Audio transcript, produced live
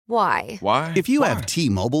Why? Why? If you have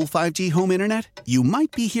T-Mobile 5G home internet, you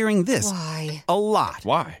might be hearing this Why? a lot.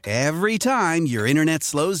 Why? Every time your internet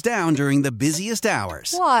slows down during the busiest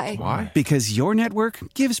hours. Why? Why? Because your network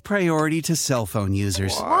gives priority to cell phone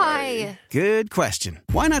users. Why? Good question.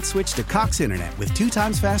 Why not switch to Cox Internet with 2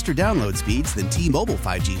 times faster download speeds than T-Mobile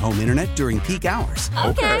 5G home internet during peak hours?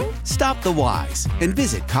 Okay. Stop the whys and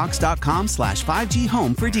visit cox.com/5G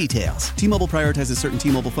home for details. T-Mobile prioritizes certain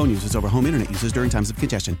T-Mobile phone users over home internet users during times of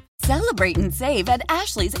congestion. Celebrate and save at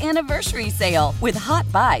Ashley's Anniversary Sale. With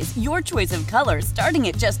Hot Buys, your choice of colors starting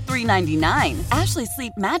at just $3.99. Ashley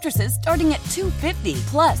Sleep mattresses starting at $2.50.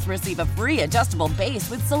 Plus, receive a free adjustable base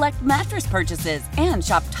with select mattress purchases. And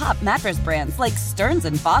shop top mattress brands like Stearns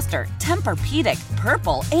 & Foster, Tempur-Pedic,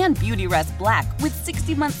 Purple, and Beautyrest Black with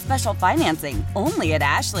 60-month special financing. Only at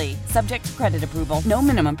Ashley. Subject to credit approval. No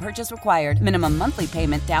minimum purchase required. Minimum monthly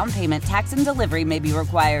payment, down payment, tax, and delivery may be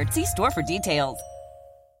required. See store for details.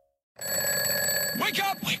 Wake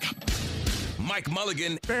up! Wake up! Mike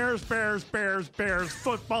Mulligan. Bears,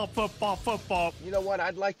 football. You know what?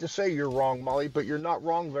 I'd like to say you're wrong, Mully, but you're not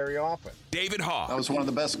wrong very often. David Haugh. That was one of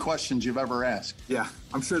the best questions you've ever asked. Yeah,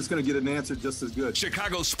 I'm sure it's going to get an answer just as good.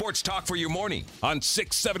 Chicago Sports Talk for your morning on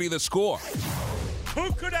 670 The Score.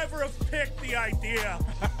 Who could ever have picked the idea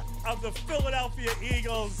of the Philadelphia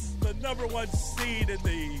Eagles, the number 1 seed in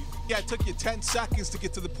the... Yeah, it took you 10 seconds to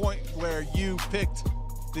get to the point where you picked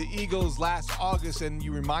the Eagles last August, and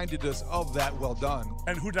you reminded us of that. Well done.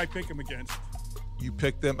 And who did I pick them against? You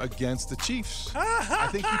picked them against the Chiefs. I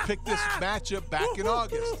think you picked this matchup back in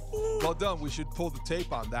August. Well done. We should pull the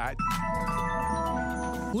tape on that.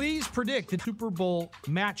 Please predict the Super Bowl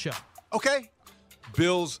matchup. Okay.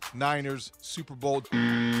 Bills, Niners, Super Bowl.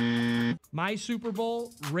 My Super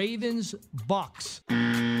Bowl, Ravens, Bucks. All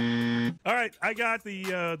right, I got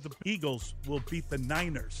the Eagles will beat the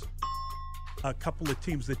Niners. A couple of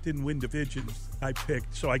teams that didn't win divisions I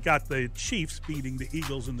picked. So I got the Chiefs beating the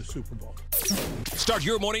Eagles in the Super Bowl. Start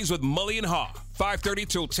your mornings with Mully and Haugh, 5:30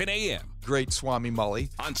 till 10 a.m. Great Swami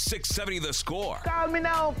Mully. On 670 The Score. Call me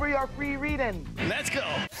now for your free reading. Let's go.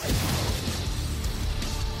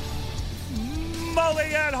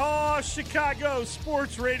 Mully and Haugh, Chicago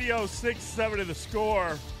Sports Radio, 670 The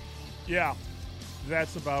Score. Yeah,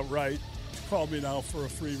 that's about right. Call me now for a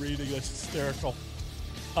free reading. That's hysterical.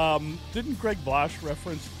 Didn't Greg Blasch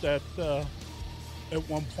reference that at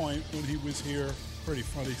one point when he was here? Pretty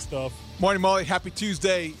funny stuff. Morning, Molly. Happy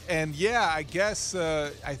Tuesday. And yeah, I guess I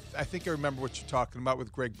think I remember what you're talking about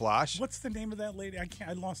with Greg Blasch. What's the name of that lady?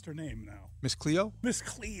 I lost her name now. Miss Cleo? Miss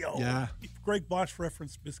Cleo. Yeah. Greg Blasch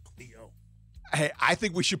referenced Miss Cleo. Hey, I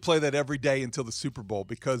think we should play that every day until the Super Bowl,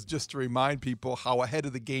 because just to remind people how ahead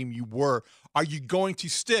of the game you were. Are you going to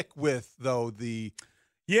stick with, though, the...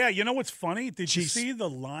 Yeah, you know what's funny? Did you Chiefs. see the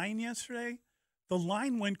line yesterday? The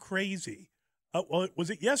line went crazy. Well, was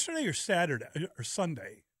it yesterday or Saturday or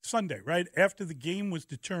Sunday? Sunday, right? After the game was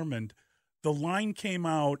determined, the line came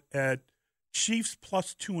out at Chiefs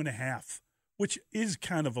plus 2.5, which is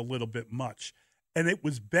kind of a little bit much. And it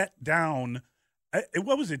was bet down.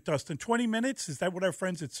 What was it, Dustin? 20 minutes? Is that what our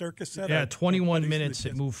friends at Circus said? Yeah, 21 minutes.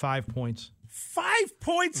 It moved 5 points. 5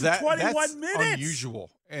 points in 21 minutes? That's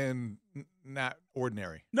unusual and not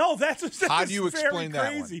ordinary. No, that's how do you explain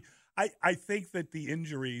that crazy. I think that the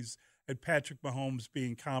injuries and Patrick Mahomes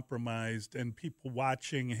being compromised and people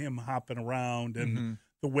watching him hopping around and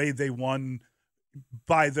the way they won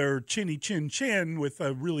by their chinny chin with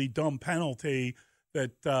a really dumb penalty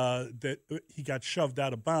that he got shoved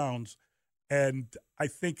out of bounds. And I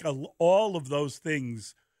think all of those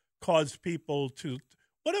things caused people to –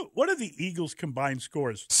 what are the Eagles' combined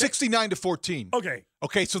scores? 69-14.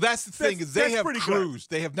 Okay, so that's the thing, is they have cruised.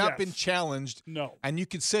 Good. They have not been challenged. No. And you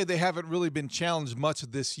could say they haven't really been challenged much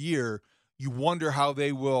this year. You wonder how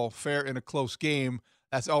they will fare in a close game.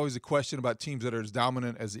 That's always a question about teams that are as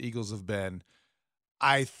dominant as the Eagles have been.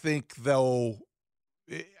 I think, though,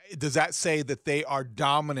 does that say that they are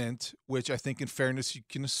dominant, which I think in fairness you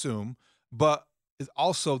can assume, but is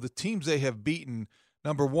also the teams they have beaten,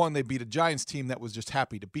 number one, they beat a Giants team that was just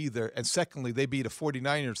happy to be there, and secondly, they beat a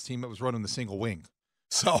 49ers team that was running the single wing.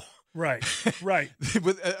 So Right.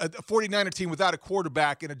 With a 49er team without a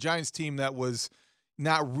quarterback and a Giants team that was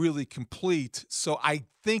not really complete. So I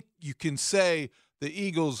think you can say the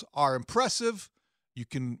Eagles are impressive. You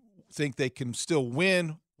can think they can still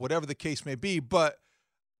win, whatever the case may be. But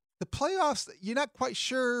the playoffs, you're not quite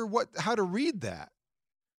sure how to read that.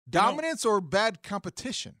 Dominance or bad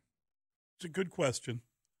competition? It's a good question.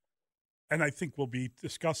 And I think we'll be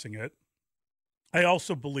discussing it. I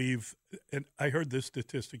also believe, and I heard this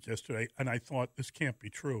statistic yesterday, and I thought this can't be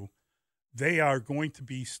true. They are going to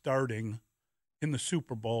be starting in the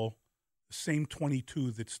Super Bowl, the same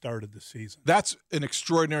 22 that started the season. That's an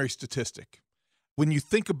extraordinary statistic. When you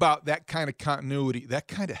think about that kind of continuity, that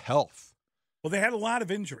kind of health. Well, they had a lot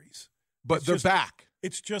of injuries. But they're back.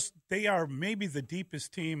 It's just they are maybe the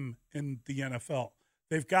deepest team in the NFL.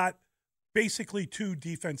 They've got basically 2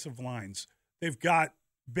 defensive lines. They've got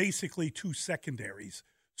basically 2 secondaries.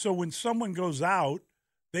 So when someone goes out,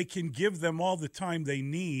 they can give them all the time they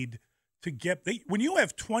need to get. When you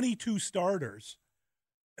have 22 starters,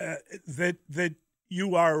 that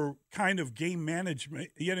you are kind of game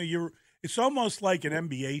management. It's almost like an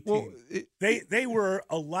NBA team. Well, they were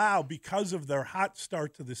allowed, because of their hot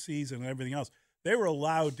start to the season and everything else, they were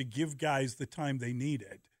allowed to give guys the time they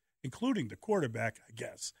needed, including the quarterback, I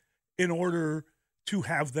guess, in order to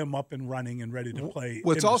have them up and running and ready to play.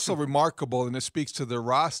 What's also remarkable, and it speaks to their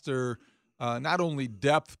roster, not only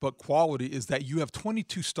depth but quality, is that you have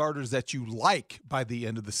 22 starters that you like by the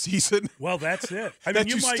end of the season. Well, that's it. That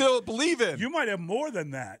you still believe in. You might have more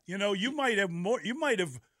than that. You might have more. You might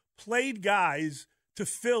have played guys to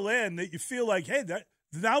fill in that you feel like, hey,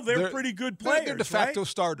 now they're pretty good players. They're de facto right?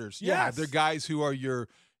 starters. Yes. Yeah, they're guys who are your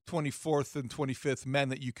 24th and 25th men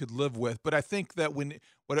that you could live with. But I think that what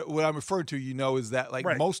I'm referring to, is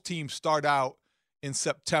that most teams start out in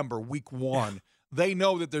September, week 1. Yeah. They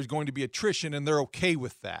know that there's going to be attrition, and they're okay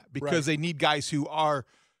with that because they need guys who are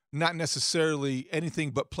not necessarily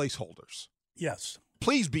anything but placeholders. Yes.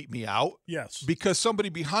 Please beat me out. Yes. Because somebody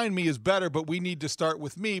behind me is better, but we need to start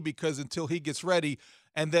with me because until he gets ready.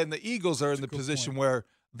 And then the Eagles are in the position where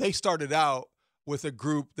they started out with a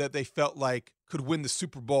group that they felt like could win the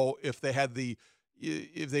Super Bowl if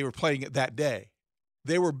they were playing it that day.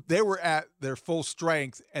 They were at their full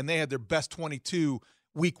strength, and they had their best 22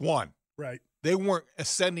 week 1. Right. They weren't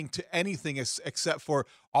ascending to anything except for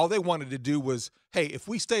all they wanted to do was, hey, if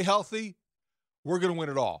we stay healthy, we're going to win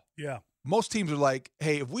it all. Yeah. Most teams are like,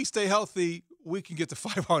 hey, if we stay healthy, we can get to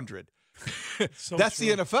 500. So That's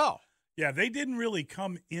true. the NFL. Yeah, they didn't really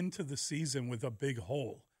come into the season with a big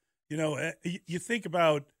hole. You think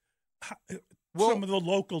about some of the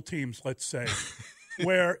local teams, let's say,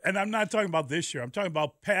 where, and I'm not talking about this year, I'm talking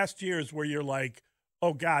about past years where you're like,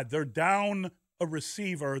 oh, God, they're down a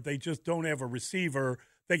receiver. They just don't have a receiver.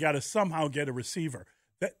 They got to somehow get a receiver.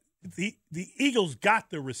 The Eagles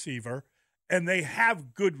got the receiver. And they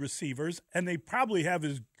have good receivers, and they probably have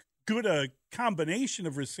as good a combination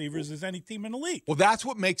of receivers as any team in the league. Well, that's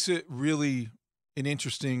what makes it really an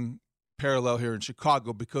interesting parallel here in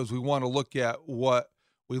Chicago, because we want to look at what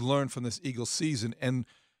we learned from this Eagles season, and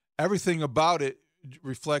everything about it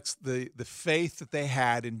reflects the faith that they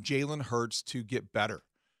had in Jalen Hurts to get better.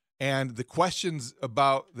 And the questions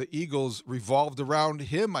about the Eagles revolved around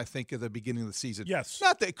him, I think, at the beginning of the season. Yes.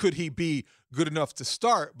 Not that could he be good enough to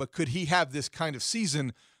start, but could he have this kind of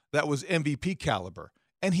season that was MVP caliber?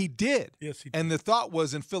 And he did. Yes, he did. And the thought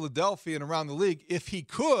was in Philadelphia and around the league, if he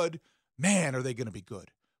could, man, are they going to be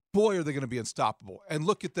good. Boy, are they going to be unstoppable. And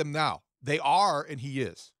look at them now. They are, and he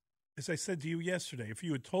is. As I said to you yesterday, if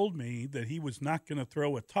you had told me that he was not going to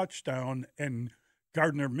throw a touchdown and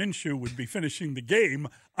Gardner Minshew would be finishing the game,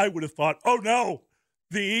 I would have thought, oh, no,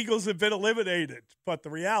 the Eagles have been eliminated. But the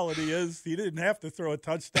reality is he didn't have to throw a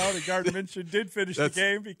touchdown, and Gardner Minshew did finish the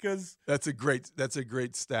game because – That's a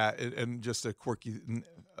great stat and just a quirky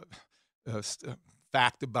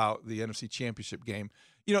fact about the NFC Championship game.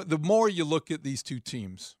 The more you look at these two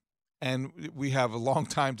teams, and we have a long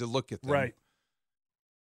time to look at them. Right.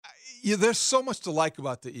 There's so much to like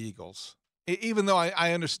about the Eagles. Even though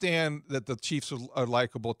I understand that the Chiefs are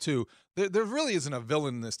likable too, there really isn't a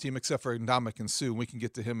villain in this team except for Ndamukong Suh, and we can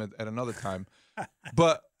get to him at another time.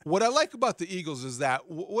 But what I like about the Eagles is that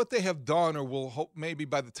what they have done, or will hope maybe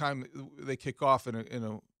by the time they kick off in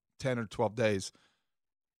a 10 or 12 days,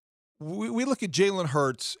 we look at Jalen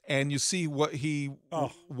Hurts and you see what he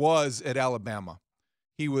was at Alabama.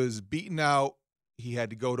 He was beaten out. He had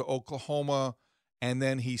to go to Oklahoma, and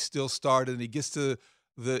then he still started, and he gets to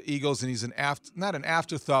the Eagles, and he's not an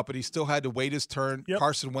afterthought, but he still had to wait his turn. Yep.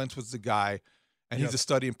 Carson Wentz was the guy, and he's a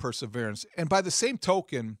study in perseverance. And by the same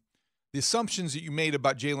token, the assumptions that you made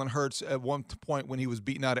about Jalen Hurts at one point when he was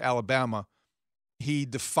beaten out of Alabama, he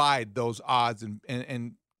defied those odds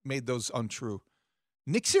and made those untrue.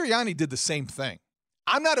 Nick Sirianni did the same thing.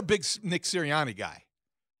 I'm not a big Nick Sirianni guy,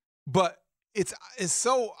 but it's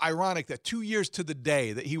so ironic that 2 years to the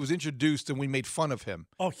day that he was introduced and we made fun of him.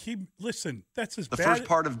 Oh, listen, that's his The bad. first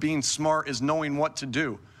part of being smart is knowing what to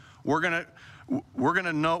do. We're gonna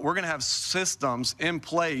have systems in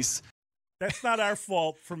place. That's not our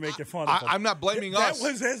fault for making fun of him. I'm not blaming us.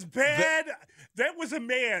 That was as bad. That was a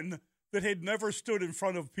man that had never stood in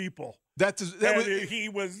front of people He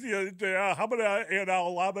was, it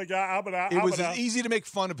was easy to make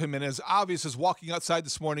fun of him, and as obvious as walking outside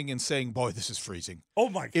this morning and saying, boy, this is freezing. Oh,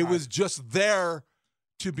 my God. It was just there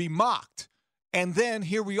to be mocked. And then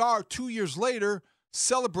here we are 2 years later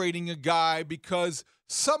celebrating a guy because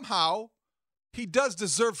somehow he does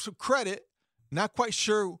deserve some credit. Not quite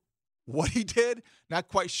sure what he did, not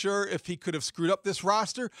quite sure if he could have screwed up this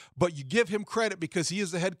roster, but you give him credit because he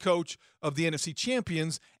is the head coach of the NFC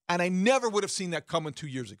champions, and I never would have seen that coming 2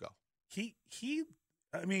 years ago.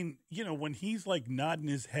 When he's like nodding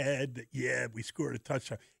his head, yeah, we scored a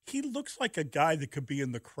touchdown. He looks like a guy that could be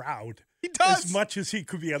in the crowd. He does. As much as he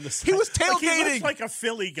could be on the side. He was tailgating. He looks like a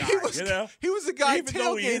Philly guy, He was a guy even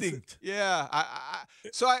tailgating. Yeah.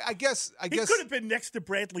 I guess he could have been next to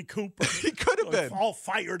Bradley Cooper. He could have been. All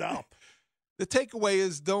fired up. The takeaway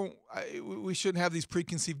is we shouldn't have these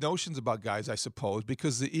preconceived notions about guys, I suppose,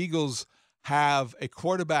 because the Eagles have a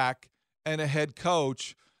quarterback and a head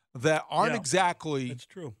coach that aren't exactly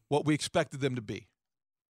what we expected them to be.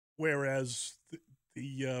 Whereas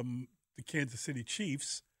the Kansas City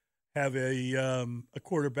Chiefs have a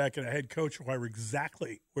quarterback and a head coach who are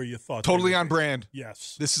exactly where you thought. Totally on brand.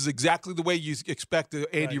 Yes. This is exactly the way you expect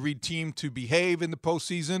the Andy Reid team to behave in the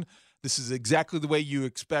postseason. This is exactly the way you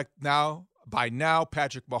expect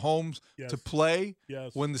Patrick Mahomes to play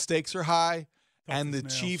when the stakes are high. And the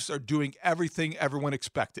Chiefs are doing everything everyone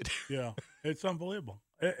expected. Yeah, it's unbelievable.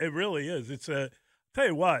 It really is. Tell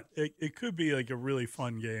you what, it could be like a really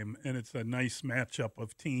fun game, and it's a nice matchup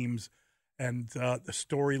of teams. And the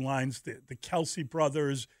storylines, the Kelsey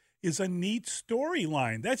brothers is a neat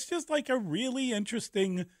storyline. That's just like a really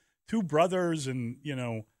interesting two brothers, and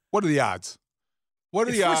What are the odds? What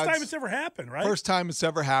are the odds? First time it's ever happened, right? First time it's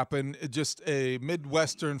ever happened. Just a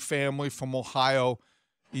Midwestern family from Ohio.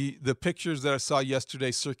 The pictures that I saw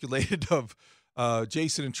yesterday circulated of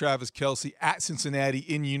Jason and Travis Kelce at Cincinnati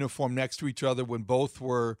in uniform next to each other when both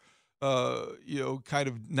were, kind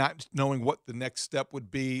of not knowing what the next step would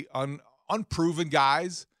be. Unproven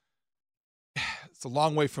guys. It's a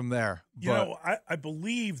long way from there. I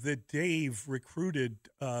believe that Dave recruited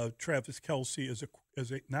Travis Kelce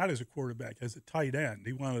not as a quarterback, as a tight end.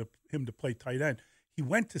 He wanted him to play tight end. He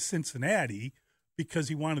went to Cincinnati because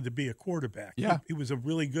he wanted to be a quarterback. Yeah. He was a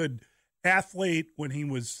really good athlete when he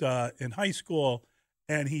was in high school,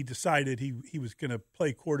 and he decided he was going to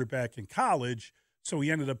play quarterback in college, so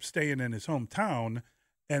he ended up staying in his hometown,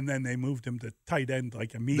 and then they moved him to tight end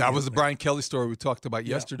like immediately. That was the Brian Kelly story we talked about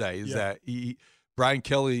yesterday, that Brian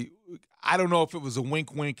Kelly, I don't know if it was a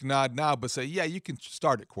wink, nod, but say, yeah, you can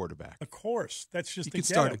start at quarterback. Of course. That's just you can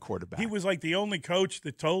start at quarterback. He was like the only coach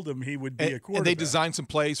that told him he would be a quarterback. And they designed some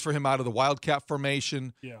plays for him out of the Wildcat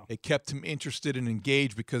formation. Yeah. It kept him interested and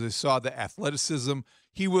engaged because they saw the athleticism.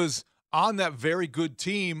 He was on that very good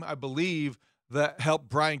team, I believe, that helped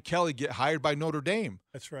Brian Kelly get hired by Notre Dame.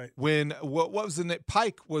 That's right. When what was the name?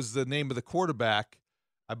 Pike was the name of the quarterback.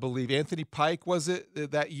 I believe Anthony Pike was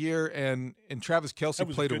it that year, and Travis Kelce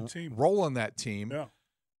played a role on that team. Yeah.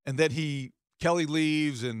 And then Kelly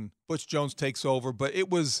leaves and Butch Jones takes over. But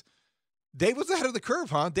Dave was ahead of the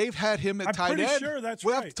curve, huh? Dave had him at tight end. I'm pretty sure that's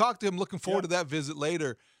we'll have to talk to him. Looking forward to that visit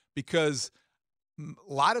later, because a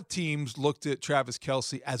lot of teams looked at Travis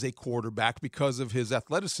Kelce as a quarterback because of his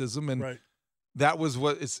athleticism, and that was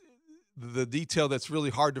the detail that's really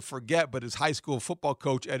hard to forget. But his high school football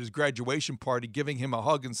coach at his graduation party giving him a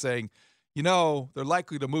hug and saying, they're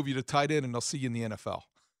likely to move you to tight end and they'll see you in the NFL.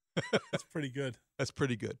 That's pretty good. That's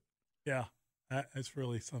pretty good. Yeah, that's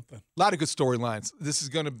really something. A lot of good storylines. This is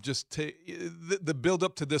going to just take the build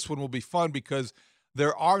up to this one will be fun because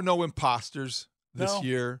there are no imposters this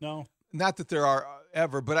year. No. Not that there are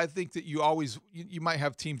ever, but I think that you might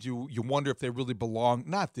have teams you wonder if they really belong.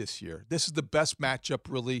 Not this year. This is the best matchup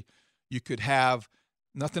really you could have.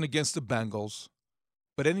 Nothing against the Bengals,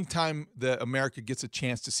 but anytime that America gets a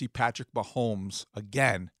chance to see Patrick Mahomes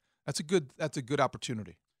again, that's a good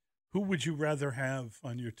opportunity. Who would you rather have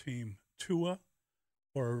on your team, Tua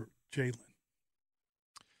or Jalen?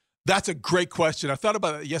 That's a great question. I thought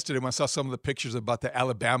about it yesterday when I saw some of the pictures about the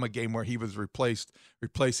Alabama game where he was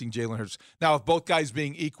replacing Jalen Hurts. Now, if both guys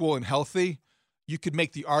being equal and healthy, you could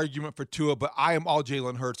make the argument for Tua, but I am all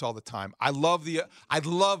Jalen Hurts all the time. I love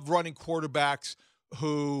running quarterbacks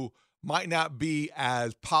who might not be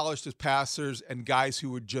as polished as passers and guys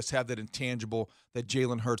who would just have that intangible that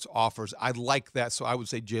Jalen Hurts offers. I like that, so I would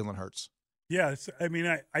say Jalen Hurts. Yes,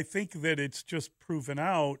 I think that it's just proven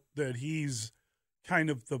out that he's kind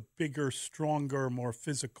of the bigger, stronger, more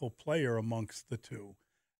physical player amongst the two.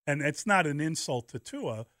 And it's not an insult to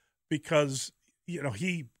Tua because,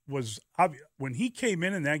 he was – when he came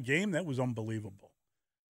in that game, that was unbelievable.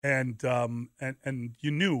 and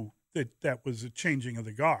you knew that was a changing of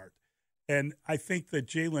the guard. And I think that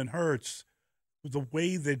Jalen Hurts, the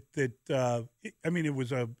way that it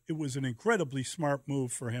was an incredibly smart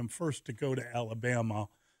move for him first to go to Alabama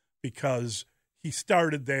because he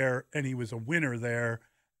started there and he was a winner there,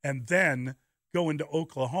 and then going to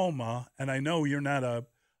Oklahoma. And I know you're not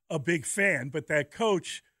a big fan, but that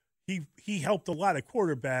coach, he helped a lot of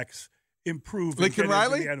quarters improve. Lincoln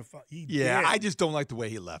Riley? He did. I just don't like the way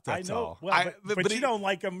he left. That's I know. all. Well, but you don't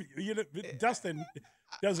like him. Dustin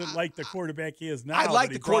doesn't like the quarterback he is now. I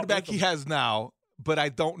like the quarterback he has now, but I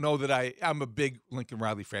don't know that I'm a big Lincoln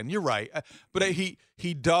Riley fan. You're right. But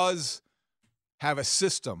he does have a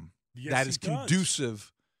system that is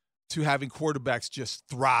conducive to having quarterbacks just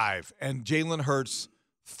thrive. And Jalen Hurts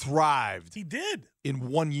thrived. He did. In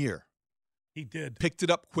 1 year. He did. Picked it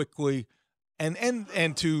up quickly.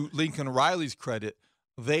 And to Lincoln Riley's credit,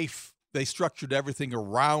 they structured everything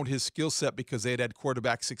around his skill set because they had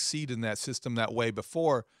quarterbacks succeed in that system that way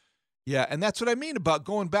before. Yeah, and that's what I mean about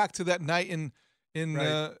going back to that night in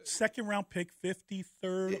second round pick,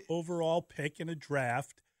 53rd overall pick in a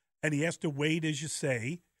draft, and he has to wait, as you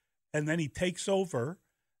say, and then he takes over.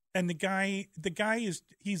 And the guy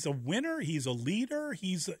he's a winner, he's a leader,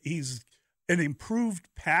 he's an improved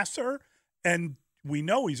passer, and we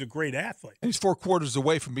know he's a great athlete. And he's 4 quarters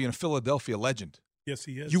away from being a Philadelphia legend. Yes,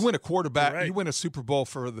 he is. You win a quarterback, right. You win a Super Bowl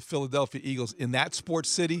for the Philadelphia Eagles in that sports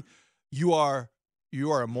city, you are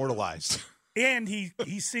immortalized. And he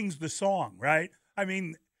sings the song, right? I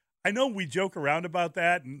mean, I know we joke around about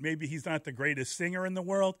that, and maybe he's not the greatest singer in the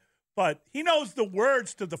world, but he knows the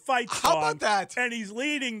words to the fight song. How about that? And he's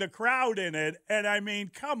leading the crowd in it. And I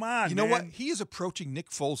mean, come on, You know what? He is approaching Nick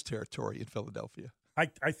Foles territory in Philadelphia.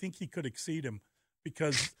 I think he could exceed him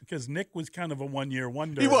because Nick was kind of a one-year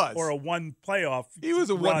wonder. He was. Or a one playoff. He was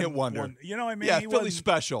a one-hit wonder. You know what I mean? Yeah, he Philly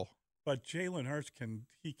special. But Jalen Hurts can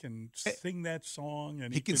sing that song,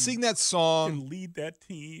 and he can sing that song. He can lead that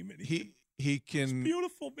team. And he can. It's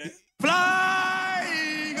beautiful, man.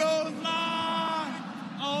 Fly, Eagles, fly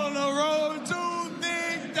on the road to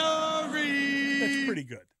victory. That's pretty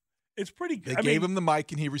good. It's pretty good. They gave him the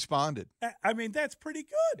mic, and he responded. I mean, that's pretty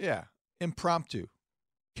good. Yeah, impromptu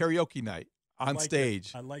karaoke night on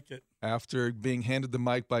stage. I like it. After being handed the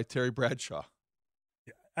mic by Terry Bradshaw.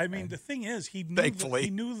 I mean, the thing is, he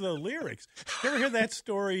knew the lyrics. You ever hear that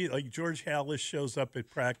story? Like George Halas shows up at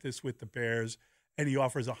practice with the Bears, and he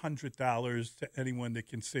offers $100 to anyone that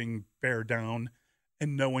can sing "Bear Down,"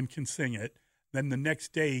 and no one can sing it. Then the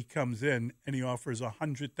next day he comes in and he offers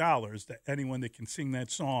 $100 to anyone that can sing that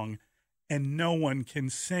song, and no one can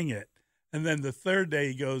sing it. And then the third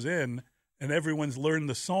day he goes in, and everyone's learned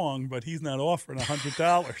the song, but he's not offering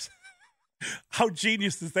 $100. How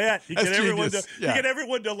genius is that? You get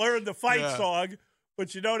everyone to learn the fight song,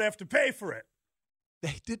 but you don't have to pay for it.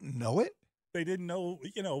 They didn't know it? They didn't know,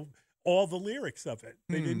 all the lyrics of it.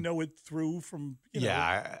 They didn't know it through from,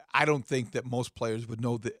 I don't think that most players would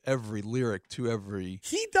know every lyric to every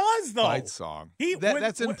He does, though. Fight song.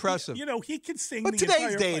 That's impressive. He can sing but the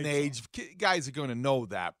today's entire day and fight age, guys are going to know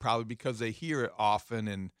that probably because they hear it often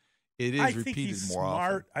and it is repeated more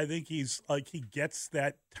smart. often. I think he's he gets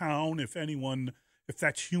that town if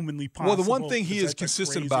that's humanly possible. Well, the one thing he is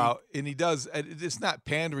consistent about, and he does, it's not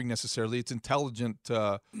pandering necessarily. It's intelligent.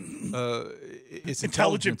 It's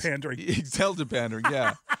intelligent pandering. Intelligent pandering,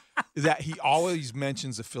 yeah. That he always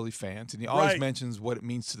mentions the Philly fans, and he always mentions what it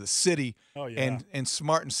means to the city. Oh, yeah. And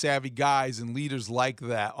smart and savvy guys and leaders like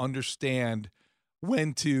that understand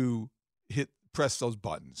when to press those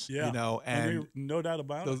buttons. Yeah. And no doubt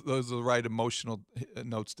about it. Those are the right emotional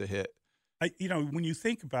notes to hit. When you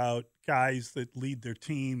think about guys that lead their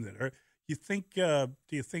team, do you think,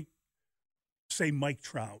 say, Mike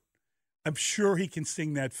Trout? I'm sure he can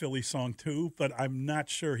sing that Philly song too, but I'm not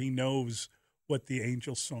sure he knows what the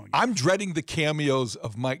Angels song is. I'm dreading the cameos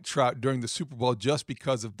of Mike Trout during the Super Bowl just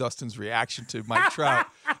because of Dustin's reaction to Mike Trout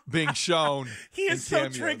being shown. He is so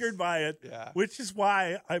triggered by it, which is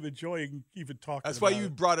why I'm enjoying even talking about it. That's why you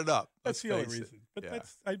brought it up. That's the only reason. But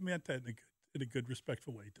I meant that in a good,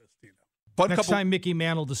 respectful way, Dustin. Next time Mickey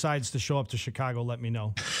Mantle decides to show up to Chicago, let me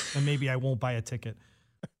know. And maybe I won't buy a ticket.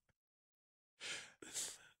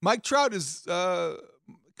 Mike Trout is,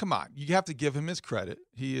 come on, you have to give him his credit.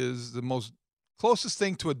 He is the most closest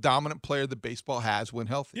thing to a dominant player that baseball has when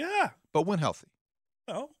healthy. Yeah. But when healthy.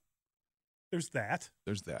 Well, there's that.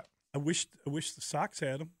 There's that. I wish the Sox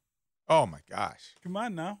had him. Oh, my gosh. Come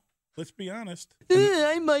on now. Let's be honest.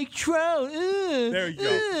 I'm Mike Trout. There you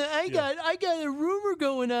go. I got a rumor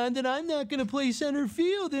going on that I'm not going to play center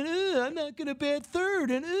field, and I'm not going to bat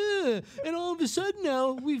third, and all of a sudden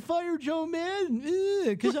now we fire Joe Madden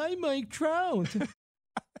because I'm Mike Trout.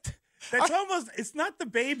 That's it's not the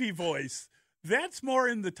baby voice. That's more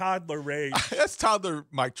in the toddler range. That's toddler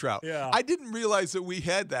Mike Trout. Yeah. I didn't realize that we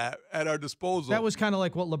had that at our disposal. That was kind of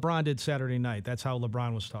like what LeBron did Saturday night. That's how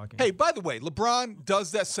LeBron was talking. Hey, by the way, LeBron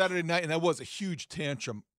does that Saturday night, and that was a huge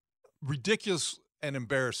tantrum. Ridiculous and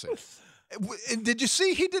embarrassing. And did you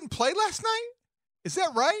see he didn't play last night? Is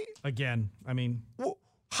that right? Again, I mean. Well,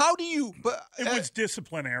 how do you? But it was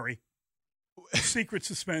disciplinary. Secret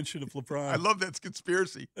suspension of LeBron. I love that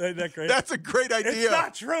conspiracy. Isn't that great? That's a great idea. It's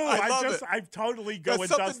not true. I'm totally going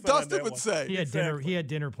That's something Dustin would say. He had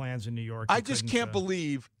dinner plans in New York. I just can't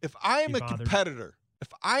believe if I am a competitor, if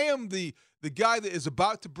I am the guy that is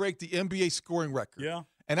about to break the NBA scoring record,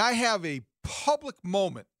 and I have a public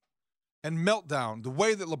moment and meltdown the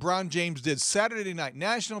way that LeBron James did Saturday night,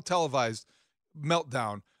 national televised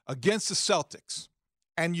meltdown against the Celtics,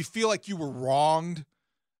 and you feel like you were wronged.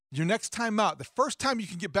 Your next time out, the first time you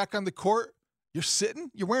can get back on the court, you're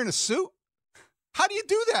sitting, you're wearing a suit. How do you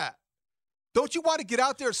do that? Don't you want to get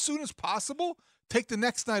out there as soon as possible? Take the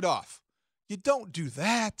next night off. You don't do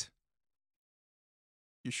that.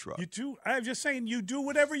 You shrug. You do. I'm just saying you do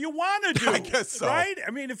whatever you want to do. I guess so. Right?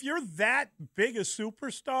 I mean, if you're that big a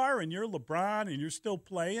superstar and you're LeBron and you're still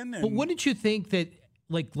playing. But wouldn't you think that,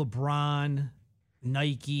 like, LeBron,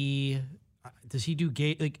 Nike, does he do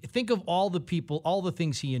gay? Like, think of all the people, all the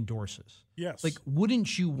things he endorses. Yes. Like,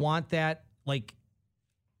 wouldn't you want that, like,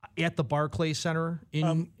 at the Barclays Center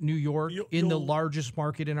in New York, in the largest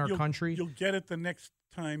market in our country? You'll get it the next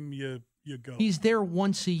time you go. He's there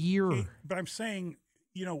once a year. But I'm saying,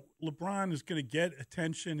 LeBron is going to get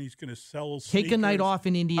attention. He's going to sell sneakers. Take a night off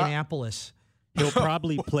in Indianapolis. He'll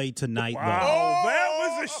probably play tonight. Wow, that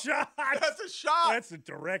was a shot. That's a shot. That's a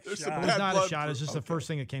direct shot. It's not a shot. It's just the first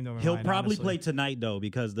thing that came to my mind. He'll probably honestly play tonight, though,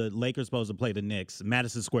 because the Lakers supposed to play the Knicks,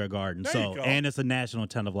 Madison Square Garden. And it's a national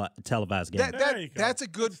televised game. That's a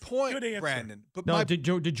good point, Brandon. But no,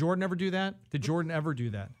 did Jordan ever do that? Did Jordan ever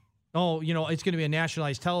do that? Oh, it's going to be a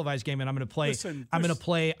nationalized televised game, and I'm going to play. I'm going to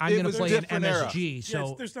play in MSG.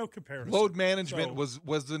 So there's no comparison. Load management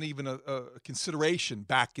wasn't even a consideration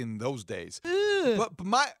back in those days. But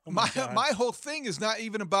my whole thing is not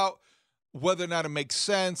even about whether or not it makes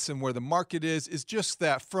sense and where the market is. It's just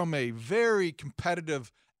that from a very competitive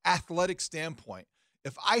athletic standpoint,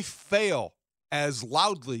 if I fail as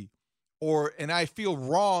loudly and I feel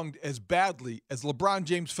wronged as badly as LeBron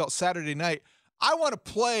James felt Saturday night, I want to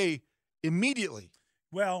play immediately.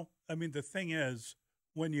 Well, I mean, the thing is,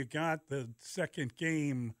 when you got the second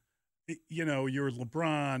game, you're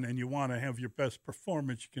LeBron and you want to have your best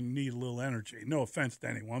performance, you can need a little energy. No offense to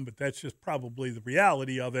anyone, but that's just probably the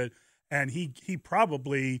reality of it. And he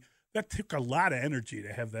probably, that took a lot of energy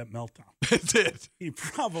to have that meltdown. It did. It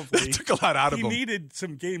took a lot out of him. He needed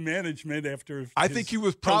some game management after I think he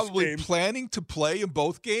was probably planning to play in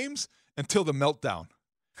both games until the meltdown.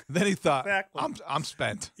 Then he thought, exactly. I'm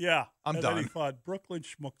spent. Yeah. I'm and done. Then he thought, Brooklyn,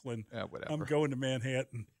 Schmooklyn. Yeah, whatever. I'm going to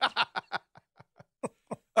Manhattan.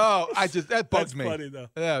 That bugged me. That's funny, though.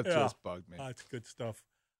 That just bugged me. That's good stuff.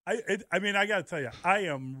 I mean, I got to tell you, I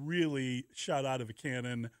am really shot out of a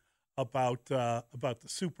cannon about the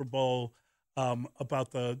Super Bowl, about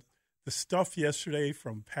the stuff yesterday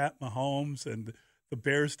from Pat Mahomes and the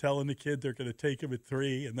Bears telling the kid they're going to take him at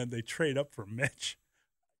 3, and then they trade up for Mitch.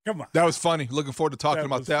 Come on. That was funny. Looking forward to talking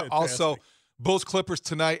about that. Fantastic. Also, Bulls Clippers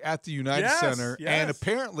tonight at the United Center. Yes. And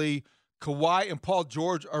apparently, Kawhi and Paul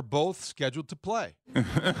George are both scheduled to play. See,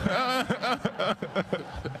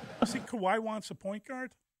 Kawhi wants a point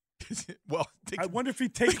guard? Well, I wonder if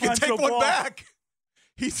he'd take one back.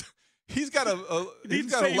 He's got a lot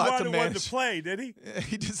to manage. One to play, did he?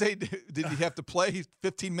 He did say, did he have to play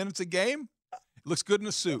 15 minutes a game? Looks good in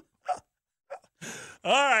a suit.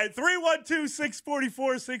 All right,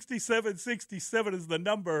 312-644-6767 is the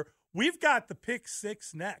number. We've got the Pick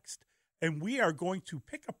 6 next, and we are going to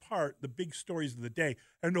pick apart the big stories of the day.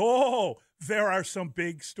 And, there are some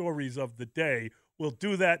big stories of the day. We'll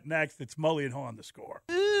do that next. It's Mully and Haw on the Score.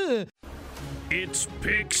 It's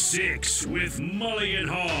Pick 6 with Mully and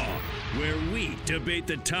Haw, where we debate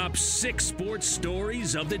the top 6 sports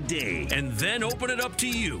stories of the day and then open it up to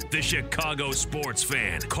you, the Chicago sports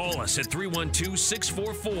fan. Call us at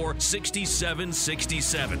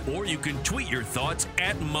 312-644-6767, or you can tweet your thoughts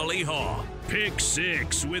at Mully Haw. Pick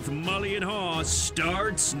 6 with Mully and Haw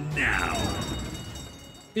starts now.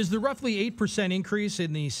 Is the roughly 8% increase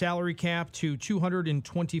in the salary cap to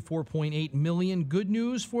 $224.8 million good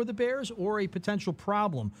news for the Bears or a potential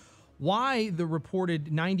problem? Why the reported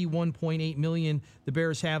 $91.8 million the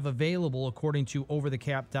Bears have available, according to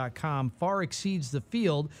overthecap.com, far exceeds the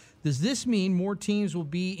field. Does this mean more teams will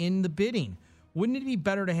be in the bidding? Wouldn't it be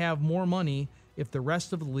better to have more money if the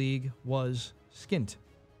rest of the league was skint?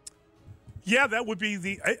 Yeah, that would be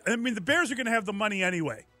the Bears are going to have the money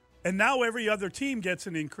anyway. And now every other team gets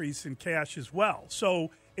an increase in cash as well.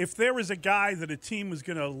 So if there was a guy that a team was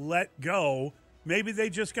going to let go, maybe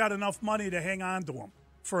they just got enough money to hang on to him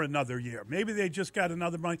for another year. Maybe they just got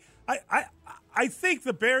another money. I think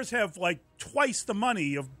the Bears have like twice the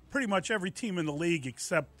money of pretty much every team in the league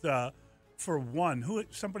except for one.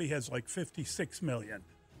 Somebody has like $56 million.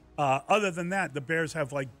 Other than that, the Bears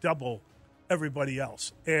have like double everybody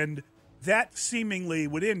else. And that seemingly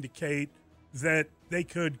would indicate that they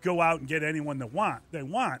could go out and get anyone they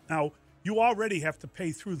want. Now, you already have to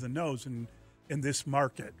pay through the nose in this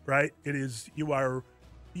market, right? It's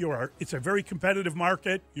a very competitive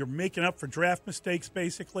market. You're making up for draft mistakes,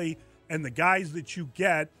 basically, and the guys that you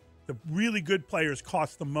get, the really good players,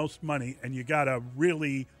 cost the most money, and you got to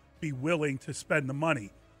really be willing to spend the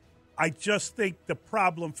money. I just think the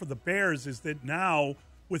problem for the Bears is that now,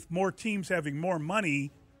 with more teams having more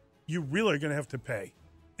money, you really are going to have to pay.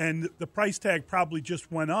 And the price tag probably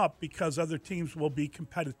just went up because other teams will be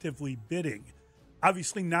competitively bidding.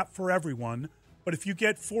 Obviously not for everyone, but if you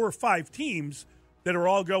get 4 or 5 teams that are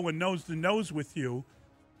all going nose to nose with you,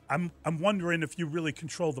 I'm wondering if you really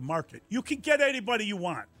control the market. You can get anybody you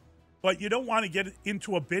want, but you don't want to get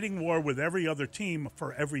into a bidding war with every other team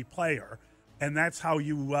for every player. And that's how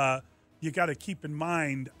you got to keep in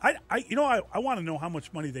mind. I want to know how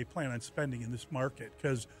much money they plan on spending in this market,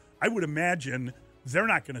 because I would imagine they're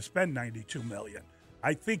not going to spend $92 million.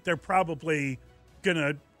 I think they're probably going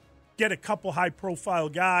to get a couple high-profile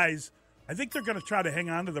guys. I think they're going to try to hang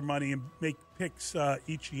on to their money and make picks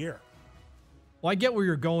each year. Well, I get where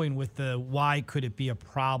you're going with the why could it be a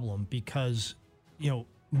problem, because,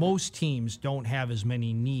 most teams don't have as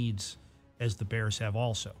many needs as the Bears have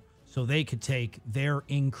also. So they could take their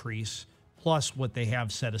increase plus what they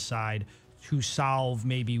have set aside to solve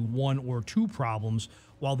maybe 1 or 2 problems.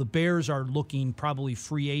 While the Bears are looking probably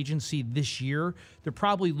free agency this year, they're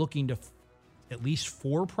probably looking to at least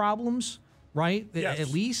 4 problems, right? Yes. At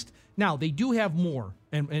least. Now, they do have more.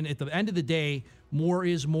 And at the end of the day, more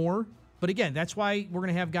is more. But again, that's why we're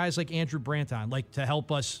going to have guys like Andrew Brandt on, to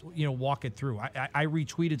help us, walk it through. I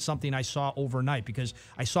retweeted something I saw overnight because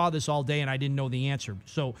I saw this all day and I didn't know the answer.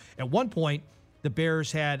 So at one point, the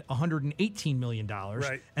Bears had $118 million.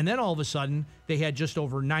 Right. And then all of a sudden, they had just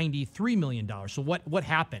over $93 million. So what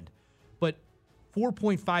happened? But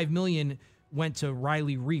 $4.5 million went to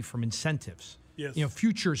Riley Reef from incentives. Yes.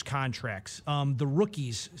 Futures contracts. The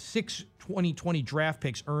rookies, 6 2020 draft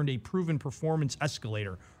picks earned a proven performance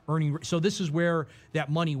escalator. So this is where that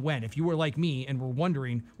money went. If you were like me and were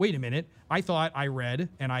wondering, wait a minute, I thought I read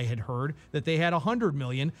and I had heard that they had $100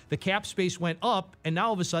 million. The cap space went up, and now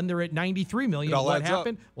all of a sudden they're at $93 million. What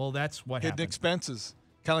happened? Well, that's what happened. Hidden expenses.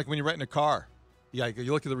 Kind of like when you're renting a car. Yeah,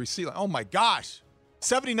 you look at the receipt, like, oh my gosh,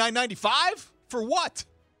 $79.95 for what?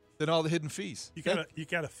 Then all the hidden fees. You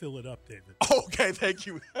gotta fill it up, David. Okay, thank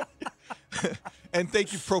you. And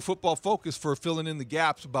thank you, Pro Football Focus, for filling in the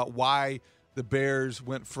gaps about why the Bears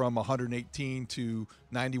went from 118 to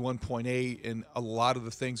 91.8 and a lot of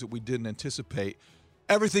the things that we didn't anticipate.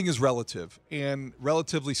 Everything is relative, and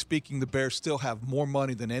relatively speaking, the Bears still have more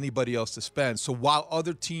money than anybody else to spend. So while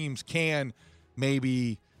other teams can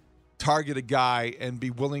maybe target a guy and be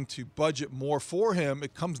willing to budget more for him,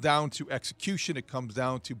 it comes down to execution, it comes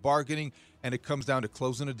down to bargaining, and it comes down to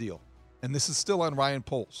closing a deal. And this is still on Ryan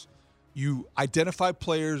Poles. You identify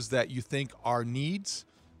players that you think are needs,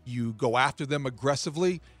 you go after them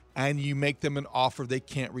aggressively, and you make them an offer they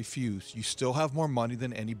can't refuse. You still have more money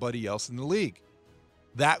than anybody else in the league.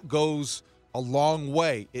 That goes a long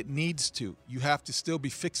way. It needs to. You have to still be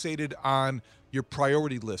fixated on your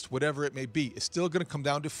priority list, whatever it may be. It's still going to come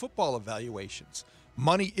down to football evaluations.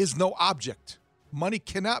 Money is no object. Money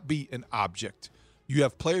cannot be an object. You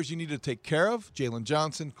have players you need to take care of, Jalen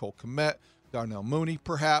Johnson, Cole Kmet, Darnell Mooney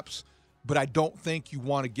perhaps, but I don't think you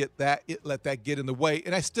want to let that get in the way.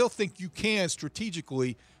 And I still think you can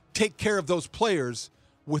strategically take care of those players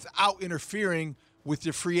without interfering with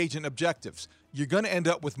your free agent objectives. You're going to end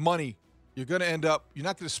up with money. You're not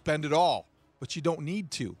going to spend it all, but you don't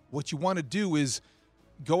need to. What you want to do is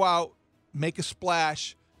go out, make a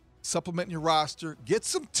splash, supplement your roster, get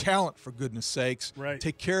some talent, for goodness sakes. Right.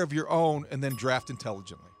 Take care of your own, and then draft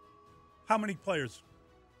intelligently. How many players?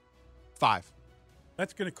 5.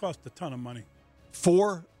 That's going to cost a ton of money.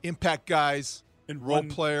 4 impact guys, and role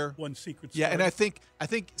player, one secret Yeah, star. and I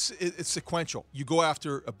think it's sequential. You go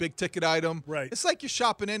after a big ticket item. Right. It's like you're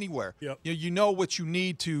shopping anywhere. Yep. You know what you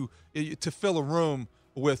need to fill a room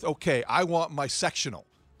with. Okay, I want my sectional.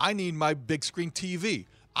 I need my big screen TV.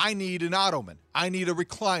 I need an ottoman. I need a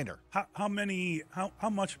recliner. How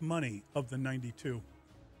much money of the 92?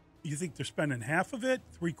 You think they're spending half of it,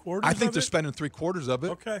 3/4? I think they're spending 3/4 of it.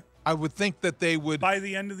 Okay. I would think that they would. By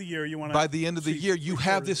the end of the year, you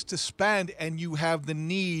have this to spend, and you have the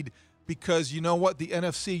need because you know what? The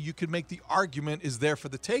NFC, you could make the argument, is there for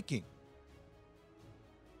the taking.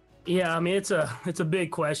 Yeah, I mean it's a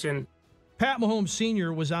big question. Pat Mahomes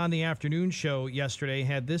Sr. was on the afternoon show yesterday,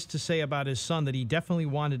 had this to say about his son, that he definitely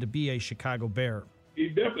wanted to be a Chicago Bear. He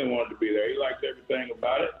definitely wanted to be there. He liked everything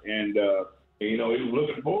about it, and he was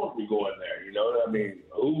looking forward to going there. You know, I mean,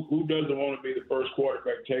 who doesn't want to be the first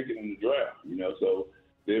quarterback taken in the draft? You know, so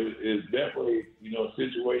there is definitely a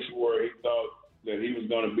situation where he thought that he was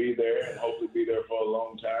going to be there and hopefully be there for a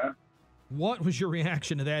long time. What was your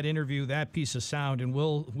reaction to that interview, that piece of sound, and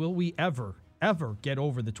will we ever get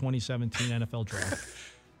over the 2017 NFL Draft?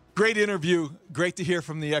 Great interview. Great to hear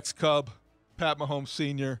from the ex-Cub, Pat Mahomes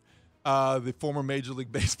Sr., the former Major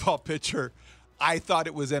League Baseball pitcher. I thought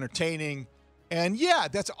it was entertaining. And, yeah,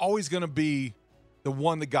 that's always going to be the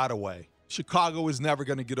one that got away. Chicago is never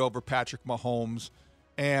going to get over Patrick Mahomes,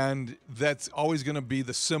 and that's always going to be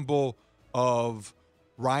the symbol of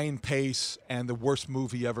Ryan Pace and the worst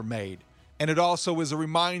move he ever made. And it also is a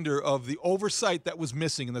reminder of the oversight that was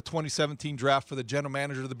missing in the 2017 draft for the general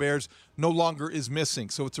manager of the Bears no longer is missing.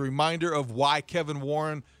 So it's a reminder of why Kevin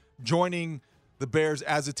Warren joining the Bears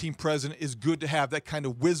as a team president is good to have that kind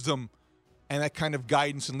of wisdom and that kind of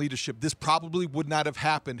guidance and leadership. This probably would not have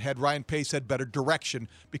happened had Ryan Pace had better direction,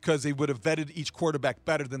 because they would have vetted each quarterback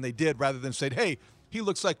better than they did, rather than said, hey, he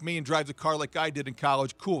looks like me and drives a car like I did in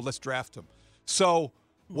college. Cool, let's draft him. So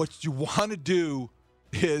what you want to do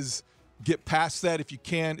is get past that if you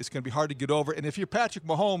can. It's going to be hard to get over. And if you're Patrick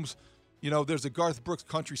Mahomes, there's a Garth Brooks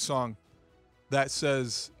country song that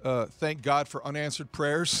says, thank God for unanswered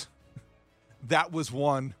prayers. That was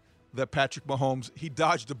one that Patrick Mahomes, he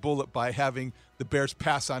dodged a bullet by having the Bears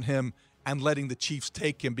pass on him and letting the Chiefs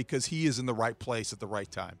take him, because he is in the right place at the right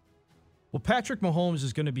time. Well, Patrick Mahomes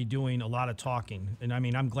is going to be doing a lot of talking. And, I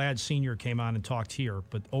mean, I'm glad Senior came on and talked here.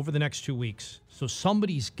 But over the next 2 weeks, so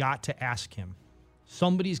somebody's got to ask him.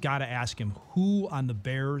 Somebody's got to ask him, who on the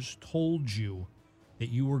Bears told you that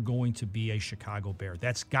you were going to be a Chicago Bear?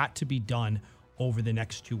 That's got to be done over the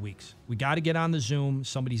next 2 weeks. We got to get on the Zoom.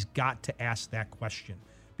 Somebody's got to ask that question.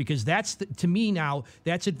 Because that's, to me now,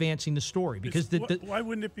 that's advancing the story. Because why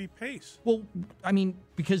wouldn't it be Pace? Well, I mean,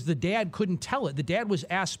 because the dad couldn't tell it. The dad was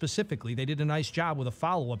asked specifically. They did a nice job with a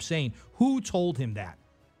follow-up saying, who told him that?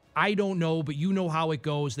 I don't know, but you know how it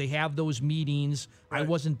goes. They have those meetings. Right. I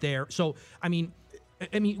wasn't there. So, I mean,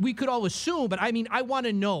 we could all assume, but I mean, I want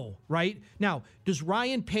to know, right? Now, does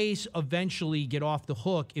Ryan Pace eventually get off the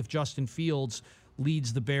hook if Justin Fields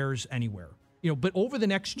leads the Bears anywhere? But over the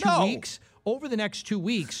next 2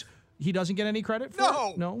 weeks, he doesn't get any credit for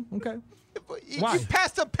it? No? Okay. Why? You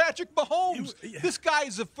passed up Patrick Mahomes. This guy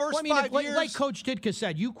is the first 5 years. Like Coach Ditka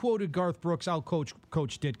said, you quoted Garth Brooks. I'll coach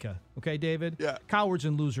Coach Ditka. Okay, David? Yeah. Cowards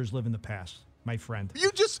and losers live in the past, my friend.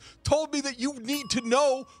 You just told me that you need to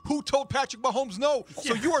know who told Patrick Mahomes no.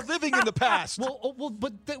 So you are living in the past.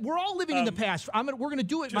 But we're all living in the past. We're going to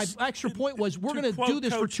do it. My extra point was we're going to do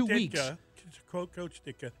this for 2 weeks. To quote Coach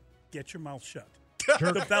Ditka, get your mouth shut.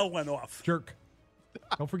 Jerk. The bell went off. Jerk.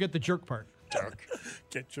 Don't forget the jerk part. Jerk.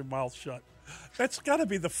 Get your mouth shut. That's got to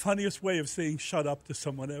be the funniest way of saying shut up to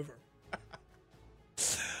someone ever.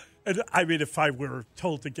 And, I mean, if I were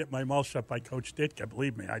told to get my mouth shut by Coach Ditka,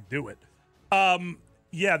 believe me, I'd do it.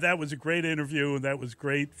 Yeah, that was a great interview, and that was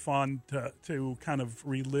great fun to kind of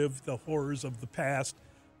relive the horrors of the past.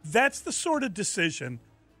 That's the sort of decision,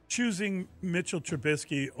 choosing Mitchell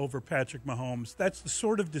Trubisky over Patrick Mahomes, that's the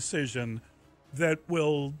sort of decision that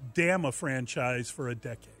will damn a franchise for a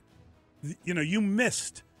decade. You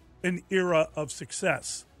missed an era of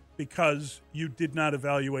success because you did not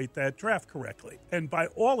evaluate that draft correctly. And by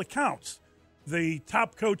all accounts, the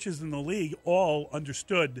top coaches in the league all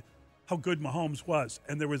understood how good Mahomes was.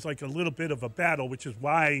 And there was like a little bit of a battle, which is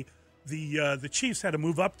why the Chiefs had to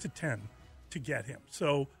move up to 10 to get him.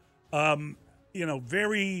 So,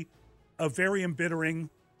 very embittering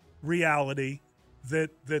reality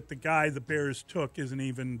that the guy the Bears took isn't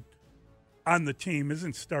even on the team,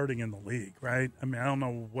 isn't starting in the league, right? I mean, I don't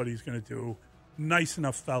know what he's going to do. Nice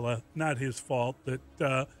enough fella, not his fault that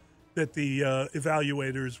the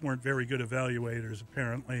evaluators weren't very good evaluators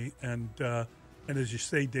apparently, and And as you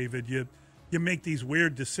say, David, you make these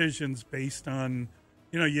weird decisions based on,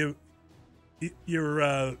 you're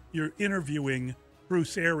interviewing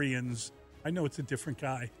Bruce Arians. I know it's a different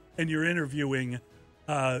guy, and you're interviewing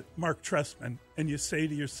Mark Trestman, and you say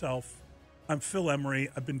to yourself, "I'm Phil Emery.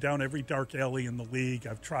 I've been down every dark alley in the league.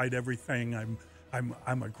 I've tried everything.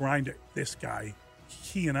 I'm a grinder. This guy,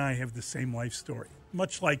 he and I have the same life story."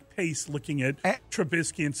 Much like Pace looking at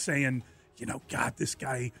Trubisky and saying, God, this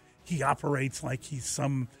guy, he operates like he's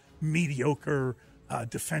some mediocre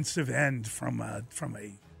defensive end from a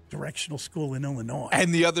directional school in Illinois.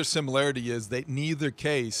 And the other similarity is that in neither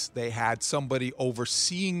case they had somebody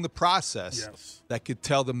overseeing the process that could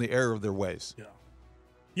tell them the error of their ways.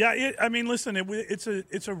 Yeah. Listen,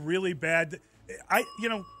 it's a really bad.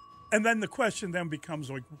 And then the question then becomes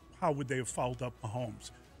like, how would they have fouled up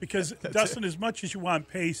Mahomes? Because Dustin, as much as you want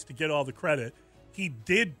Pace to get all the credit, he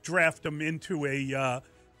did draft him into a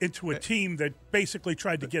team that basically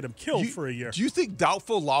tried to get him killed for a year. Do you think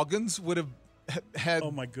doubtful Loggins would have had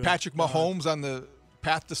Patrick Mahomes on the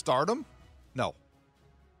path to stardom? No.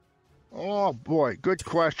 Oh, boy. Good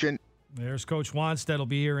question. There's Coach Wanstead will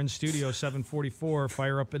be here in studio 7:44.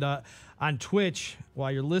 Fire up it on Twitch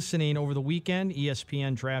while you're listening. Over the weekend,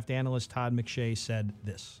 ESPN draft analyst Todd McShay said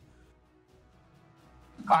this.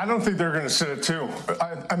 I don't think they're going to sit at 2.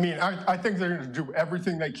 I think they're going to do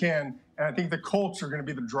everything they can, and I think the Colts are going to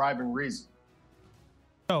be the driving reason.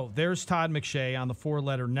 So there's Todd McShay on the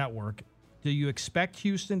 4-letter network. Do you expect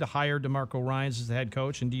Houston to hire DeMarco Ryans as the head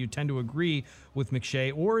coach, and do you tend to agree with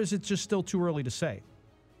McShay, or is it just still too early to say?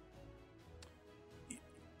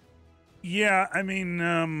 Yeah,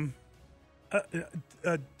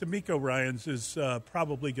 DeMeco Ryans is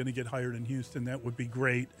probably going to get hired in Houston. That would be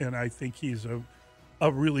great, and I think he's a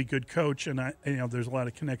really good coach, and there's a lot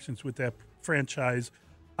of connections with that franchise.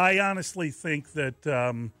 I honestly think that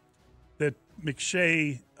that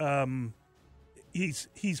McShay,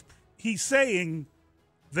 he's saying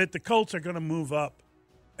that the Colts are going to move up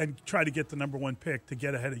and try to get the number 1 pick to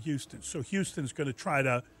get ahead of Houston. So Houston's going to try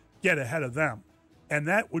to get ahead of them, and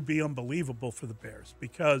that would be unbelievable for the Bears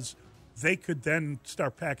because they could then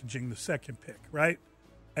start packaging the 2nd pick, right?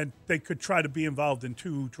 And they could try to be involved in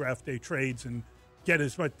 2 draft day trades and get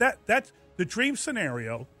as much. That's the dream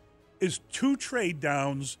scenario is 2 trade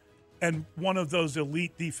downs and one of those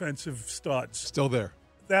elite defensive studs still there.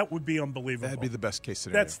 That would be unbelievable. That'd be the best case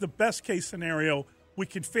scenario. That's the best case scenario. We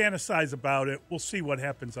can fantasize about it. We'll see what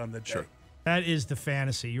happens on the day. Sure. That is the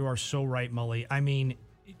fantasy. You are so right, Mully.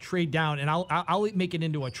 Trade down, and I'll make it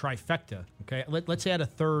into a trifecta. Okay, let's add a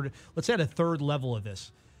third. Let's add a third level of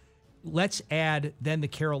this. Let's add then the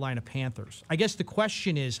Carolina Panthers. I guess the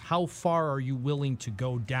question is, how far are you willing to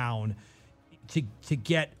go down to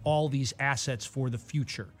get all these assets for the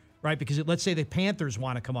future, right? Because let's say the Panthers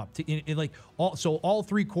want to come up to all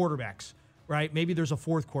 3 quarterbacks, right? Maybe there's a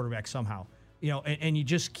 4th quarterback somehow, and you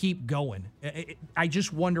just keep going. I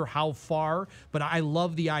just wonder how far, but I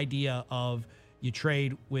love the idea of you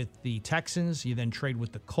trade with the Texans, you then trade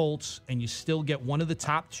with the Colts, and you still get one of the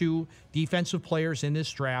top 2 defensive players in this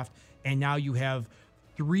draft. And now you have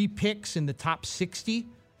 3 picks in the top 60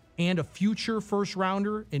 and a future first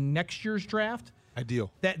rounder in next year's draft.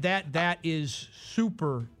 Ideal. That is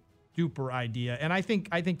super duper idea. And I think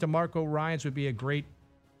DeMarco Ryans would be a great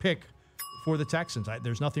pick for the Texans.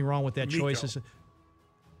 There's nothing wrong with that choice.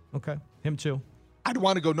 Okay, him too. I'd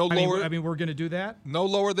want to go no lower. We're going to do that? No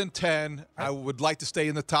lower than 10. I would like to stay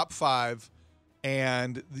in the top 5,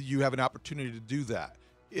 and you have an opportunity to do that.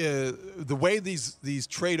 The way these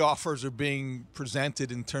trade offers are being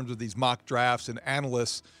presented in terms of these mock drafts and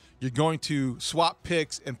analysts, you're going to swap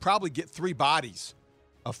picks and probably get 3 bodies.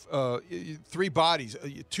 3 bodies,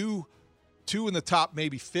 two in the top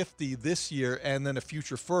maybe 50 this year, and then a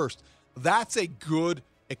future first. That's a good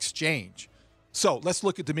exchange. So let's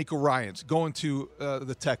look at DeMeco Ryans going to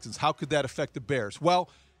the Texans. How could that affect the Bears? Well,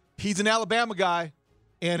 he's an Alabama guy,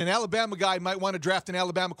 and an Alabama guy might want to draft an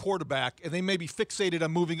Alabama quarterback, and they may be fixated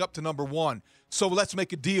on moving up to number 1. So let's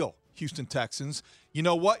make a deal, Houston Texans. You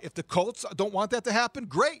know what? If the Colts don't want that to happen,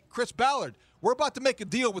 great. Chris Ballard, we're about to make a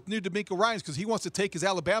deal with new DeMeco Ryans because he wants to take his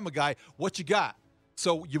Alabama guy. What you got?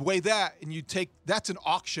 So you weigh that, and you take – that's an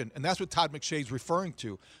auction, and that's what Todd McShay is referring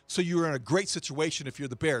to. So you're in a great situation if you're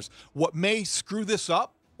the Bears. What may screw this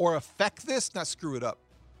up or affect this, not screw it up,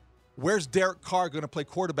 where's Derek Carr going to play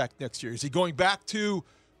quarterback next year? Is he going back to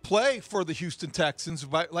play for the Houston Texans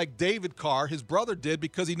like David Carr, his brother, did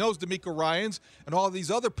because he knows DeMeco Ryans and all these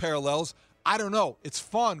other parallels? I don't know. It's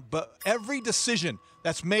fun, but every decision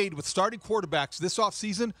that's made with starting quarterbacks this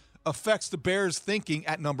offseason affects the Bears' thinking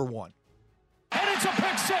at number 1. And it's a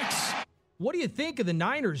pick 6. What do you think of the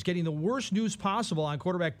Niners getting the worst news possible on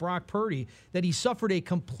quarterback Brock Purdy, that he suffered a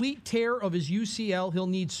complete tear of his UCL, he'll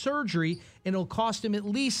need surgery, and it'll cost him at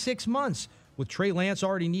least 6 months? With Trey Lance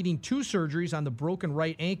already needing 2 surgeries on the broken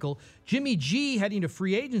right ankle, Jimmy G heading to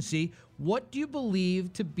free agency, what do you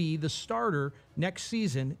believe to be the starter next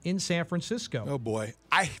season in San Francisco? Oh, boy.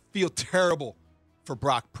 I feel terrible for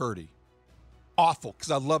Brock Purdy. Awful, because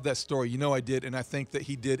I love that story. You know I did, and I think that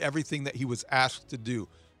he did everything that he was asked to do.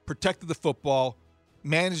 Protected the football,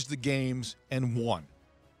 managed the games, and won.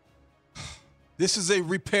 This is a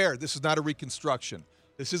repair. This is not a reconstruction.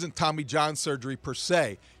 This isn't Tommy John surgery per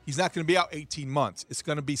se. He's not going to be out 18 months. It's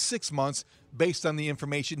going to be 6 months based on the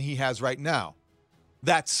information he has right now.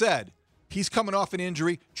 That said, he's coming off an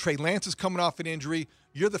injury. Trey Lance is coming off an injury.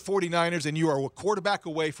 You're the 49ers, and you are a quarterback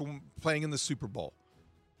away from playing in the Super Bowl.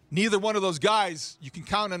 Neither one of those guys you can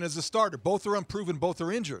count on as a starter. Both are unproven. Both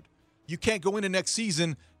are injured. You can't go into next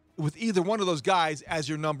season with either one of those guys as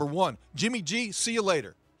your number one. Jimmy G, see you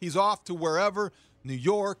later. He's off to wherever, New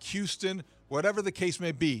York, Houston, whatever the case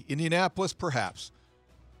may be. Indianapolis, perhaps.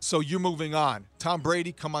 So you're moving on. Tom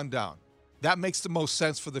Brady, come on down. That makes the most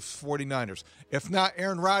sense for the 49ers. If not,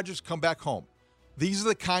 Aaron Rodgers, come back home. These are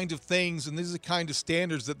the kind of things and these are the kind of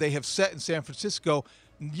standards that they have set in San Francisco.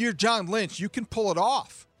 You're John Lynch. You can pull it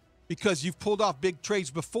off because you've pulled off big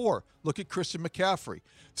trades before. Look at Christian McCaffrey.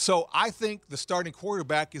 So I think the starting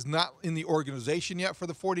quarterback is not in the organization yet for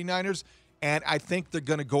the 49ers, and I think they're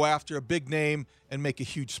going to go after a big name and make a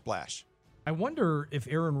huge splash. I wonder if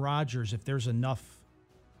Aaron Rodgers, if there's enough,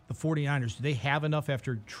 the 49ers, do they have enough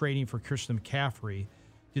after trading for Christian McCaffrey?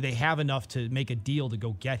 Do they have enough to make a deal to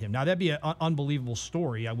go get him? Now, that'd be an unbelievable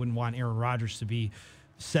story. I wouldn't want Aaron Rodgers to be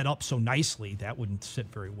set up so nicely. That wouldn't sit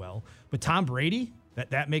very well. But Tom Brady,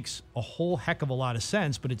 that makes a whole heck of a lot of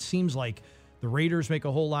sense, but it seems like the Raiders make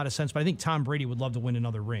a whole lot of sense. But I think Tom Brady would love to win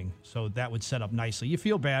another ring, so that would set up nicely. You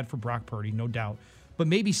feel bad for Brock Purdy, no doubt. But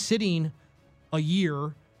maybe sitting a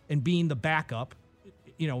year and being the backup,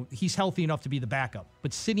 you know, he's healthy enough to be the backup,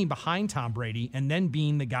 but sitting behind Tom Brady and then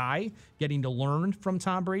being the guy, getting to learn from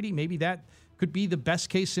Tom Brady, maybe that could be the best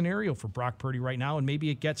case scenario for Brock Purdy right now, and maybe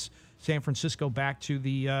it gets San Francisco back to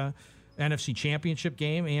the NFC Championship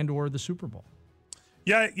game and or the Super Bowl.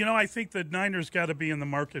 Yeah, you know, I think the Niners got to be in the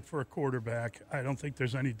market for a quarterback. I don't think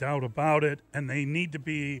there's any doubt about it, and they need to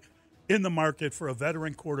be in the market for a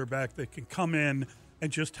veteran quarterback that can come in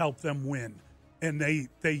and just help them win. And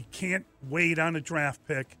they can't wait on a draft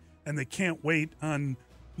pick, and they can't wait on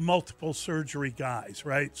multiple surgery guys,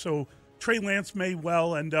 right? So Trey Lance may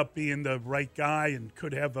well end up being the right guy and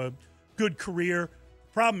could have a good career.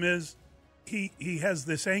 Problem is he has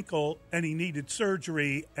this ankle, and he needed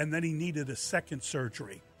surgery, and then he needed a second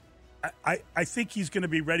surgery. I think he's going to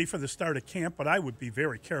be ready for the start of camp, but I would be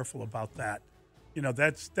very careful about that. You know,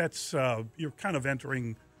 that's you're kind of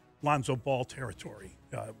entering Lonzo Ball territory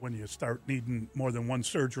when you start needing more than one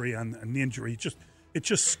surgery on an injury. It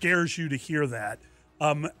just scares you to hear that.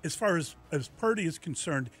 As far as Purdy is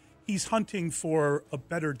concerned, he's hunting for a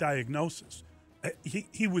better diagnosis.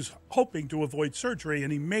 He was hoping to avoid surgery,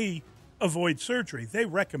 and he may avoid surgery. They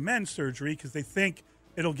recommend surgery because they think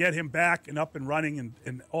it'll get him back and up and running,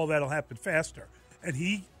 and all that'll happen faster. And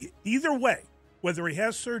he, either way, whether he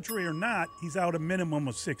has surgery or not, he's out a minimum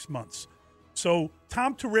of 6 months. So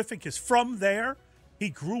Tom Terrific is from there. He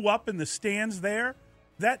grew up in the stands there.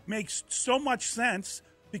 That makes so much sense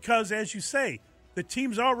because, as you say, the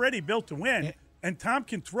team's already built to win, and Tom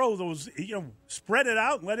can throw those, spread it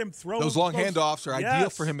out and let him throw. Those long handoffs are ideal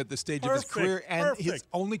for him at this stage of his career, and it's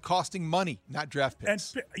only costing money, not draft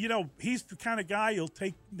picks. And, he's the kind of guy you'll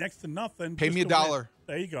take next to nothing. Pay me $1.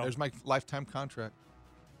 There you go. There's my lifetime contract.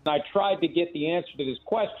 I tried to get the answer to this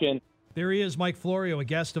question. There he is, Mike Florio, a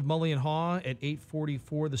guest of Mully and Haw at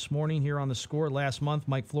 8:44 this morning here on The Score. Last month,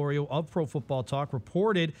 Mike Florio of Pro Football Talk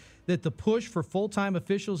reported that the push for full-time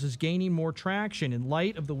officials is gaining more traction. In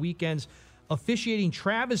light of the weekend's officiating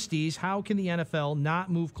travesties, how can the NFL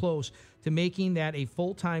not move close to making that a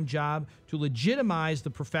full-time job to legitimize the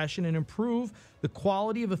profession and improve the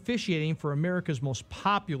quality of officiating for America's most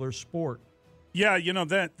popular sport? Yeah,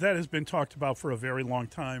 that has been talked about for a very long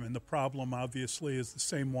time, and the problem, obviously, is the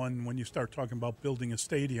same one when you start talking about building a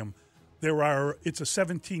stadium. It's a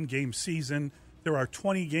 17-game season. There are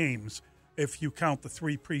 20 games if you count the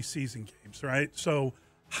 3 preseason games, right? So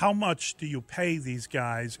how much do you pay these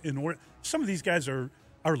guys in order? Some of these guys are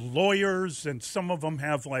lawyers, and some of them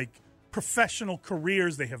have, professional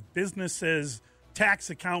careers. They have businesses, tax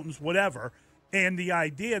accountants, whatever, and the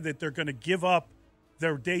idea that they're going to give up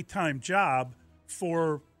their daytime job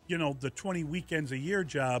for the 20 weekends a year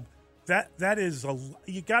job, that is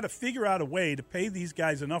you got to figure out a way to pay these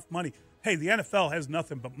guys enough money. hey, the NFL has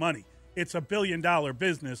nothing but money. It's $1 billion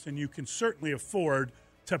business, and you can certainly afford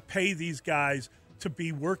to pay these guys to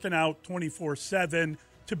be working out 24/7,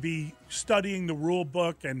 to be studying the rule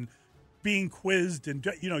book and being quizzed. And,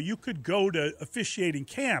 you could go to officiating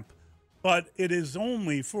camp, but it is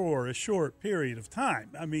only for a short period of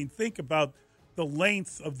time. I mean, think about the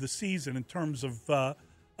length of the season in terms of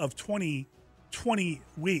 20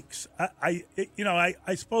 weeks.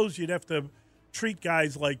 I suppose you'd have to treat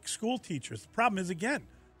guys like school teachers. The problem is, again,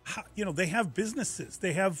 they have businesses,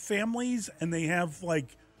 they have families, and they have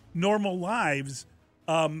normal lives.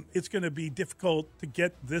 It's going to be difficult to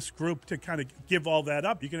get this group to kind of give all that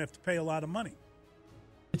up. You're going to have to pay a lot of money.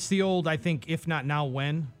 It's the old, I think, if not now,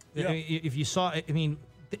 when. Yeah. If you saw,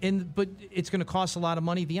 but it's going to cost a lot of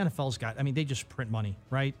money. The NFL's got, they just print money,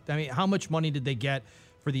 right? How much money did they get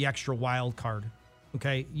for the extra wild card?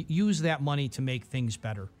 Okay, use that money to make things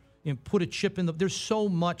better. Put a chip in there's so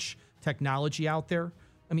much technology out there.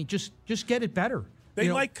 Just get it better.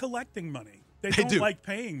 They like collecting money. They don't like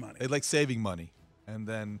paying money. They like saving money and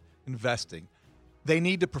then investing. They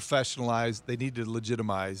need to professionalize. They need to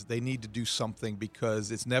legitimize. They need to do something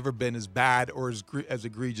because it's never been as bad or as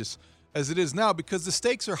egregious as it is now because the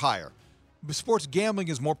stakes are higher. Sports gambling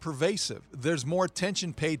is more pervasive. There's more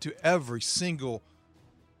attention paid to every single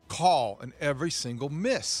call and every single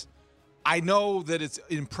miss. I know that it's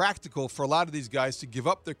impractical for a lot of these guys to give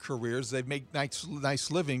up their careers. They make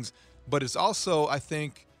nice livings, but it's also, I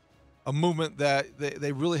think, a movement that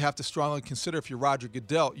they really have to strongly consider. If you're Roger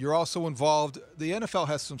Goodell, you're also involved. The NFL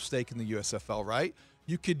has some stake in the USFL, right?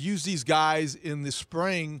 You could use these guys in the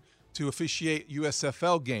spring to officiate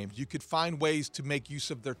USFL games. You could find ways to make use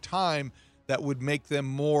of their time that would make them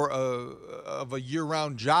more of a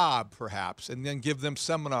year-round job, perhaps, and then give them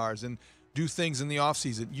seminars and do things in the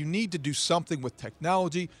offseason. You need to do something with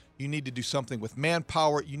technology. You need to do something with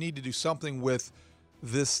manpower. You need to do something with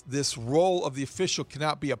this role of the official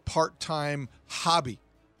cannot be a part-time hobby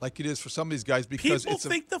like it is for some of these guys because people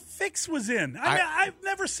think the fix was in. I've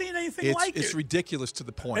never seen anything like it. It's ridiculous to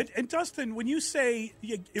the point. And Dustin, when you say,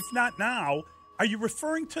 if not now, are you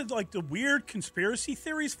referring to the weird conspiracy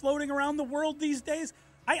theories floating around the world these days?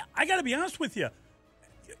 I got to be honest with you.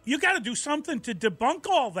 You got to do something to debunk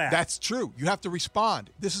all that. That's true. You have to respond.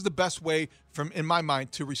 This is the best way, in my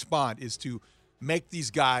mind, to respond is to make these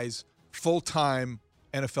guys full-time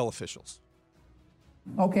NFL officials.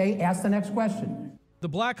 Okay, ask the next question. The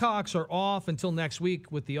Blackhawks are off until next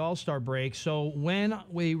week with the All-Star break. So when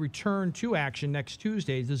we return to action next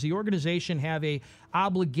Tuesday, does the organization have a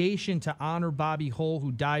obligation to honor Bobby Hull,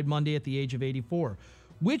 who died Monday at the age of 84?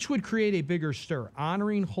 Which would create a bigger stir,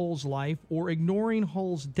 honoring Hull's life or ignoring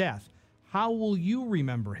Hull's death? How will you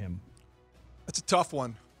remember him? That's a tough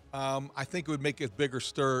one. I think it would make a bigger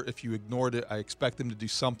stir if you ignored it. I expect them to do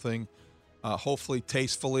something, hopefully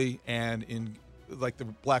tastefully, and the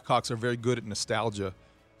Blackhawks are very good at nostalgia,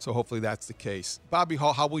 so hopefully that's the case. Bobby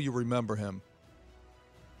Hull, how will you remember him?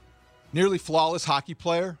 Nearly flawless hockey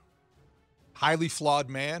player, highly flawed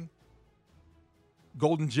man,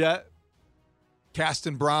 Golden Jet, cast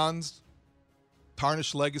in bronze,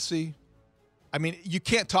 tarnished legacy. You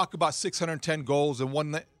can't talk about 610 goals and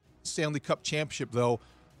one Stanley Cup championship, though,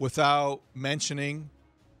 without mentioning,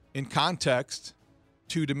 in context,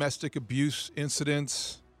 2 domestic abuse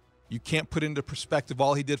incidents. You can't put into perspective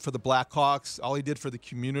all he did for the Blackhawks, all he did for the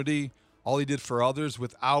community, all he did for others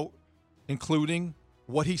without including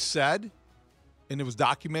what he said, and it was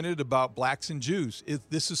documented about blacks and Jews.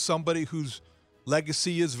 This is somebody whose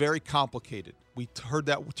legacy is very complicated. We heard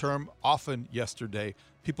that term often yesterday,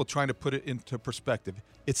 people trying to put it into perspective.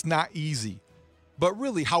 It's not easy. But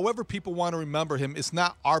really, however people want to remember him, it's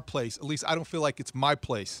not our place. At least I don't feel like it's my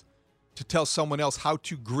place to tell someone else how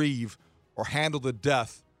to grieve or handle the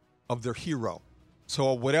death of their hero.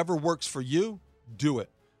 So whatever works for you, do it.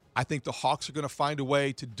 I think the Hawks are going to find a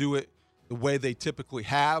way to do it the way they typically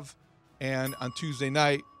have. And on Tuesday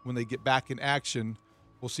night, when they get back in action,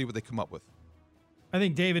 we'll see what they come up with. I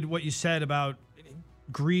think, David, what you said about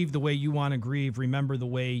grieve the way you want to grieve, remember the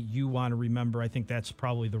way you want to remember, I think that's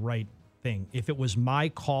probably the right thing. If it was my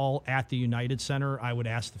call at the United Center, I would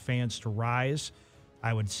ask the fans to rise.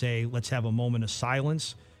 I would say, let's have a moment of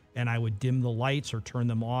silence, and I would dim the lights or turn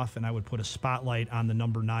them off, and I would put a spotlight on the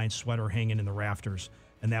number 9 sweater hanging in the rafters,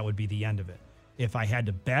 and that would be the end of it. If I had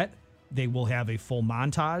to bet, they will have a full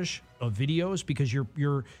montage of videos because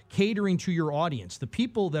you're catering to your audience. The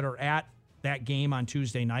people that are at that game on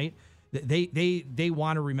Tuesday night, they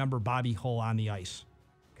want to remember Bobby Hull on the ice,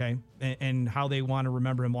 okay? And how they want to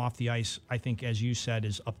remember him off the ice, I think, as you said,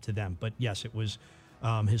 is up to them. But yes, it was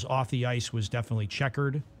his off the ice was definitely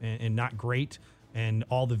checkered and not great. And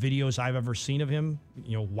all the videos I've ever seen of him,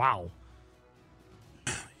 wow.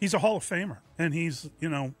 He's a Hall of Famer, and he's,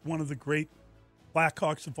 one of the great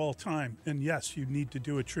Blackhawks of all time. And yes, you need to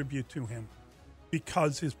do a tribute to him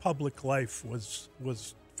because his public life was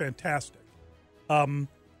fantastic.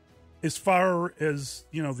 As far as,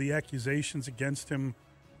 the accusations against him,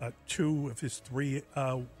 2 of his 3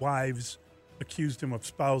 wives accused him of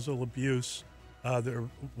spousal abuse.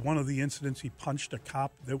 One of the incidents, he punched a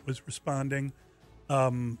cop that was responding.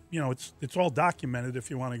 It's all documented if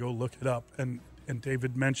you want to go look it up. And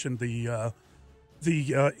David mentioned the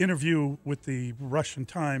interview with the Russian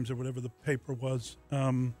Times or whatever the paper was.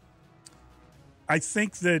 I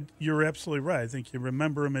think that you're absolutely right. I think you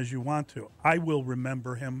remember him as you want to. I will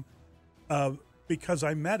remember him because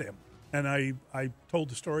I met him. And I told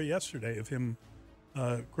the story yesterday of him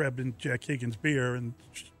grabbing Jack Higgins' beer and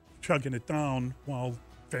chugging it down while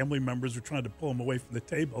family members were trying to pull him away from the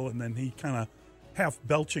table. And then he kind of half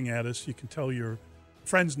belching at us. You can tell your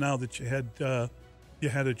friends now that you had a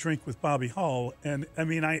drink with Bobby Hull. And,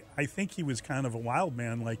 I think he was kind of a wild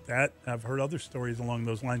man like that. I've heard other stories along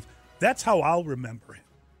those lines. That's how I'll remember him.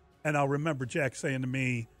 And I'll remember Jack saying to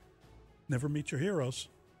me, never meet your heroes.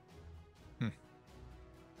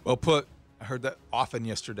 Well put. I heard that often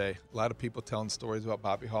yesterday. A lot of people telling stories about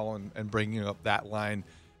Bobby Hull and bringing up that line,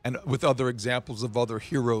 and with other examples of other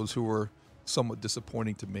heroes who were somewhat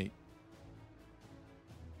disappointing to meet.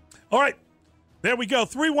 All right. There we go.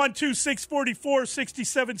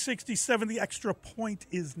 312-644-6767. The extra point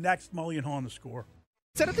is next. Mully and Haw on the Score.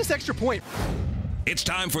 Set up this extra point. It's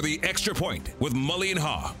time for the Extra Point with Mully and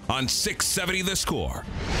Haw on 670 The Score.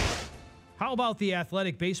 How about the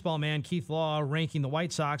Athletic baseball man Keith Law ranking the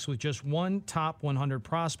White Sox with just one top 100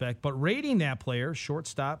 prospect, but rating that player,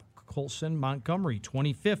 shortstop Colson Montgomery,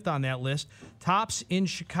 25th on that list. Tops in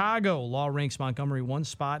Chicago. Law ranks Montgomery 1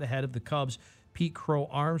 spot ahead of the Cubs' Pete Crow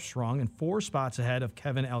Armstrong and 4 spots ahead of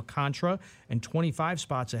Kevin Alcantara and 25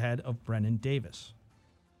 spots ahead of Brennan Davis.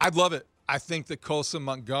 I'd love it. I think that Colson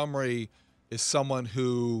Montgomery is someone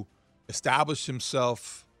who established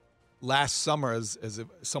himself last summer as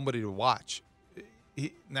somebody to watch.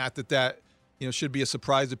 Not that should be a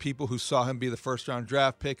surprise to people who saw him be the first-round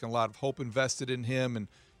draft pick and a lot of hope invested in him, and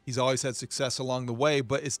he's always had success along the way.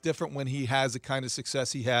 But it's different when he has the kind of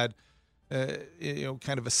success he had,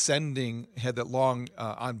 kind of ascending, had that long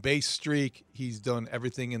on-base streak. He's done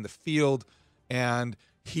everything in the field, and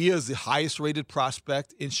he is the highest-rated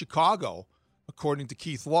prospect in Chicago, according to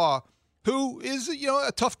Keith Law, who is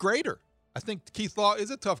a tough grader. I think Keith Law is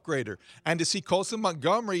a tough grader. And to see Colson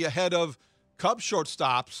Montgomery ahead of Cubs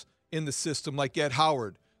shortstops in the system like Ed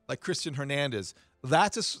Howard, like Christian Hernandez,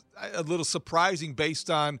 that's a little surprising based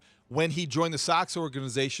on when he joined the Sox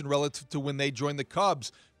organization relative to when they joined the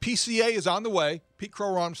Cubs. PCA is on the way, Pete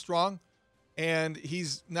Crow Armstrong, and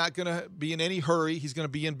he's not going to be in any hurry. He's going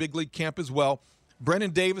to be in big league camp as well.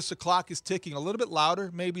 Brennan Davis, the clock is ticking a little bit louder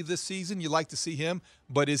maybe this season. You'd like to see him,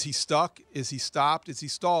 but is he stuck? Is he stopped? Is he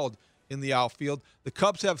stalled in the outfield? The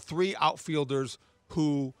Cubs have 3 outfielders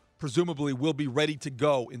who presumably will be ready to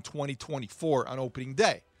go in 2024 on opening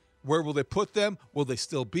day. Where will they put them? Will they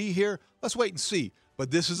still be here? Let's wait and see.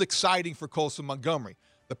 But this is exciting for Colson Montgomery.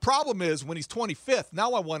 The problem is when he's 25th,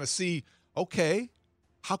 now I want to see, okay,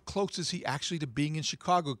 how close is he actually to being in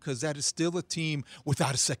Chicago? Because that is still a team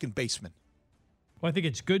without a second baseman. Well, I think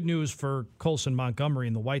it's good news for Colson Montgomery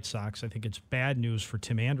and the White Sox. I think it's bad news for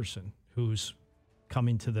Tim Anderson, who's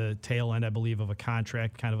coming to the tail end, I believe, of a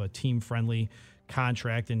contract, kind of a team-friendly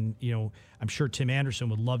contract. And, I'm sure Tim Anderson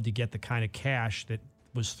would love to get the kind of cash that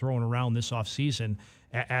was thrown around this offseason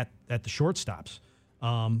at the shortstops.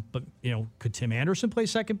 But, could Tim Anderson play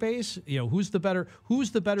second base? Who's the better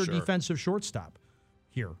sure. defensive shortstop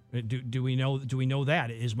here? Do we know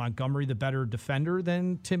that? Is Montgomery the better defender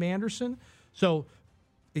than Tim Anderson? So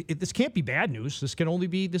this can't be bad news. This can only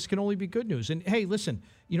be good news. And hey, listen,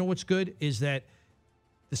 what's good is that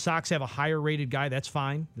the Sox have a higher rated guy. That's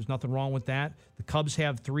fine. There's nothing wrong with that. The Cubs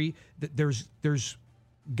have 3. There's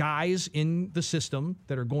guys in the system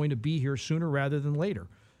that are going to be here sooner rather than later.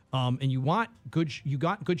 And you got good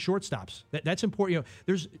shortstops. That's important.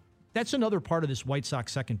 That's another part of this White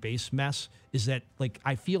Sox second base mess is that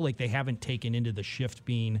I feel like they haven't taken into the shift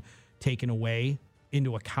being taken away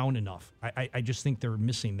into account enough. I just think they're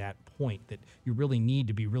missing that point that you really need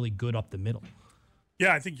to be really good up the middle.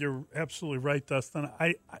 Yeah, I think you're absolutely right, Dustin.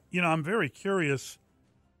 I'm very curious.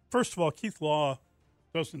 First of all, Keith Law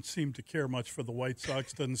doesn't seem to care much for the White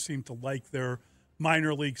Sox, doesn't seem to like their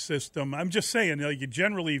minor league system. I'm just saying,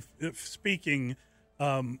 generally speaking,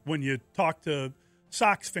 when you talk to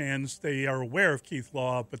Sox fans, they are aware of Keith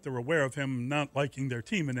Law, but they're aware of him not liking their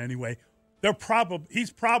team in any way.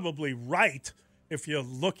 he's probably right if you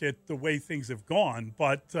look at the way things have gone,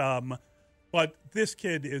 but this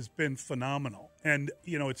kid has been phenomenal. And,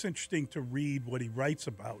 it's interesting to read what he writes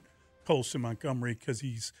about Colson Montgomery because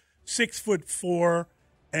he's 6'4",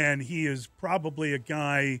 and he is probably a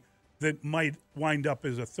guy that might wind up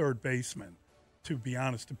as a third baseman, to be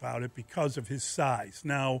honest about it, because of his size.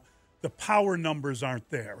 Now, the power numbers aren't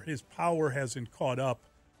there. His power hasn't caught up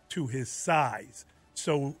to his size.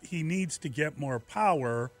 So he needs to get more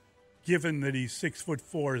power. Given that he's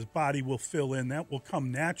 6'4", his body will fill in. That will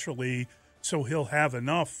come naturally, so he'll have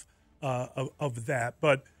enough of that.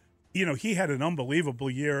 But, he had an unbelievable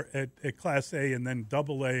year at Class A and then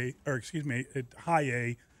at High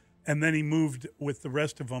A, and then he moved with the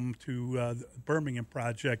rest of them to the Birmingham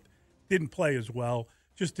Project. Didn't play as well,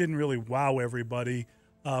 just didn't really wow everybody.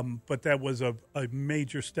 But that was a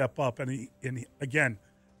major step up. And he again,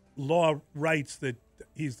 Law writes that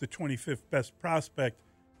he's the 25th best prospect.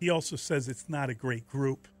 He also says it's not a great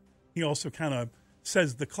group. He also kind of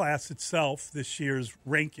says the class itself, this year's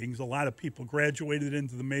rankings, a lot of people graduated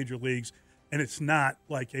into the major leagues, and it's not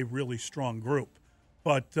like a really strong group.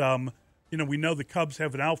 But, we know the Cubs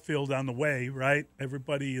have an outfield on the way, right?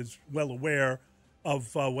 Everybody is well aware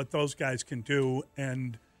of what those guys can do,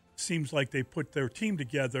 and seems like they put their team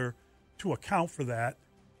together to account for that,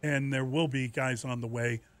 and there will be guys on the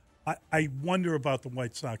way. I wonder about the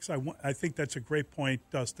White Sox. I think that's a great point,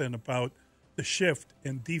 Dustin, about the shift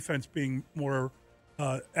in defense being more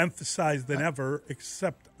emphasized than ever,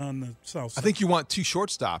 except on the south side. I think you want two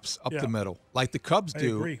shortstops up the middle, like the Cubs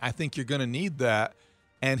do. I agree. I think you're going to need that.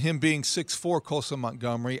 And him being 6'4", Colson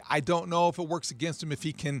Montgomery, I don't know if it works against him if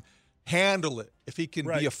he can handle it, if he can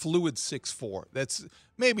be a fluid 6'4". That's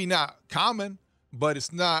maybe not common, but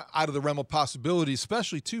it's not out of the realm of possibility,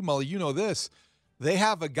 especially, too, Mully, you know this. They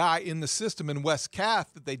have a guy in the system in Wes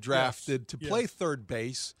Kath that they drafted to play third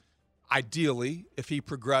base, ideally, if he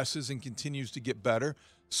progresses and continues to get better.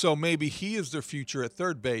 So maybe he is their future at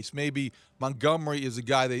third base. Maybe Montgomery is a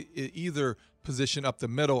guy they either position up the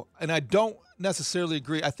middle. And I don't necessarily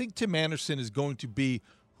agree. I think Tim Anderson is going to be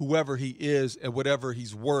whoever he is and whatever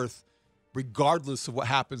he's worth, regardless of what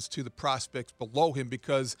happens to the prospects below him,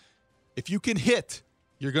 because if you can hit,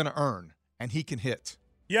 you're going to earn, and he can hit.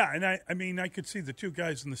 Yeah, and I could see the two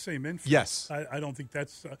guys in the same infield. Yes. I don't think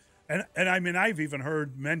that's I've even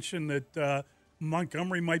heard mention that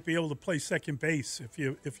Montgomery might be able to play second base if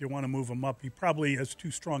you want to move him up. He probably has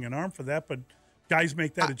too strong an arm for that, but guys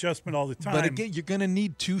make that adjustment all the time. But again, you're going to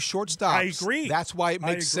need two shortstops. I agree. That's why it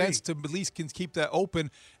makes sense to at least keep that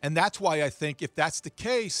open, and that's why I think if that's the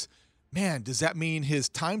case, man, does that mean his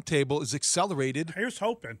timetable is accelerated? Here's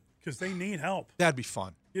hoping, because they need help. That'd be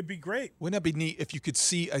fun. It'd be great. Wouldn't that be neat if you could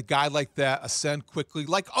see a guy like that ascend quickly,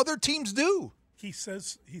 like other teams do? He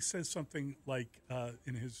says something like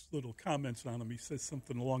in his little comments on him. He says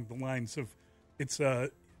something along the lines of, it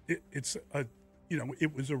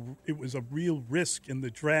was a real risk in the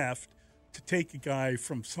draft to take a guy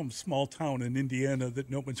from some small town in Indiana that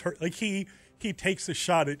no one's heard. Like he takes a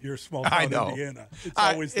shot at your small town in Indiana. It's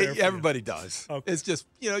always there. Everybody does. Okay. It's just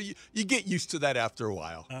you get used to that after a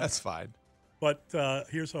while. That's fine. But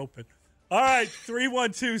here's hoping. All right,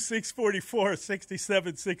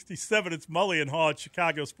 312-644-6767. It's Mully and Haw at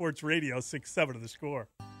Chicago Sports Radio, 6-7 of The Score.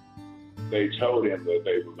 They told him that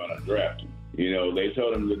they were going to draft him. They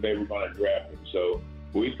told him that they were going to draft him. So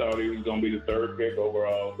we thought he was going to be the third pick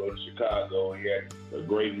overall, go to Chicago. He had a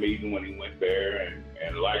great meeting when he went there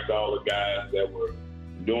and liked all the guys that were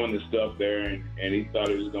doing the stuff there, and he thought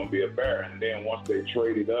he was going to be a Bear. And then once they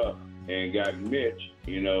traded up and got Mitch,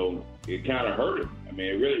 it kind of hurt him. I mean,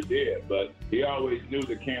 it really did. But he always knew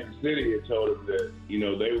that Kansas City had told him that,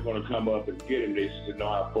 they were going to come up and get him. They just didn't know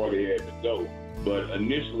how far they had to go. But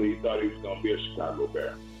initially, he thought he was going to be a Chicago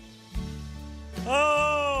Bear.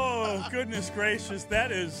 Oh, goodness gracious.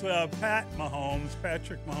 That is Patrick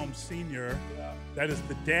Mahomes Sr. That is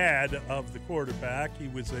the dad of the quarterback. He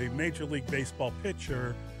was a Major League Baseball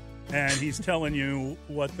pitcher, and he's telling you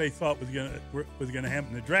what they thought was going to happen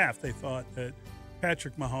in the draft. They thought that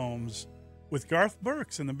Patrick Mahomes with Garth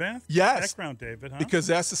Brooks in the background, David, huh? Because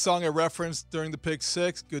that's the song I referenced during the Pick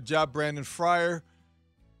Six. Good job, Brandon Fryer.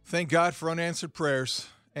 Thank God for unanswered prayers.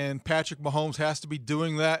 And Patrick Mahomes has to be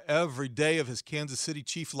doing that every day of his Kansas City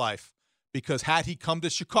Chief life, because had he come to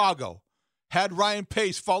Chicago, had Ryan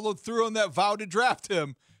Pace followed through on that vow to draft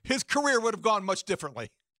him, his career would have gone much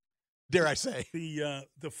differently, dare I say.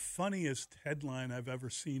 The funniest headline I've ever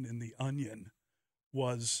seen in The Onion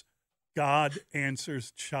was, God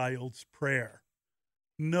answers child's prayer.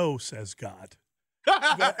 No, says God.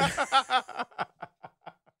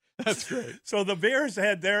 That's great. So the Bears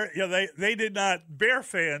had their, they did not, Bear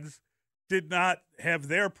fans did not have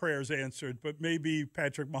their prayers answered, but maybe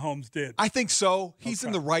Patrick Mahomes did. I think so. He's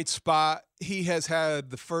in the right spot. He has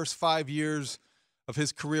had the first 5 years of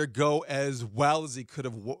his career go as well as he could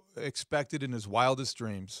have expected in his wildest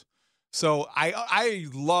dreams. So I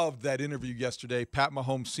loved that interview yesterday. Pat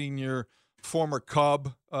Mahomes Sr., former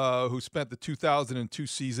Cub, who spent the 2002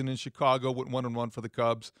 season in Chicago, went 1-1 for the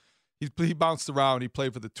Cubs. He bounced around. He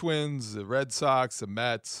played for the Twins, the Red Sox, the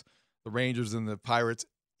Mets, the Rangers, and the Pirates.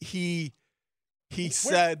 He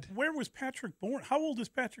said... Where was Patrick born? How old is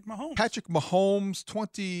Patrick Mahomes? Patrick Mahomes,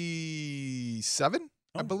 27,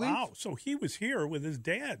 I believe. Wow. So he was here with his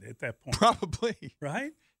dad at that point. Probably.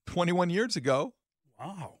 Right? 21 years ago.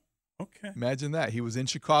 Wow. Okay. Imagine that. He was in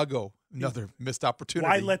Chicago. Another missed opportunity.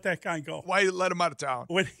 Why let that guy go? Why let him out of town?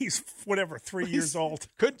 When he's, 3 years old.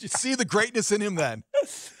 Couldn't you see the greatness in him then?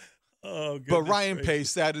 Oh, but Ryan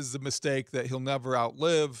Pace, that is the mistake that he'll never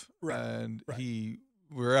outlive. Right. And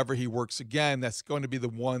wherever he works again, that's going to be the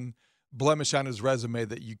one blemish on his resume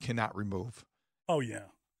that you cannot remove. Oh, yeah.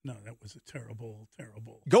 No, that was a terrible.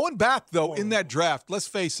 Going back, though, in that draft, let's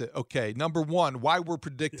face it. Okay, number one, why we're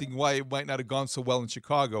predicting why it might not have gone so well in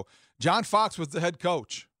Chicago. John Fox was the head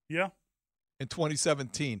coach. Yeah. In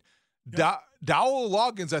 2017. Yeah. Dowell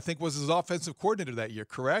Loggins, I think, was his offensive coordinator that year,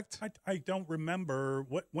 correct? I don't remember.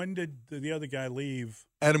 When did the other guy leave?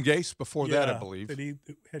 Adam Gase, before that, I believe.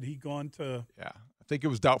 Had he gone to? Yeah. I think it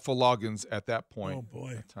was Doubtful Loggins at that point. Oh,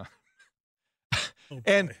 boy.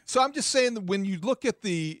 And so I'm just saying that when you look at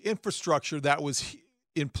the infrastructure that was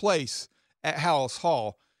in place at Halas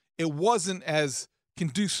Hall, it wasn't as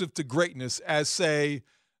conducive to greatness as, say,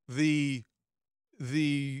 the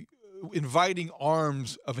inviting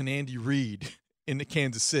arms of an Andy Reid in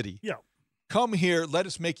Kansas City. Yeah. Come here, let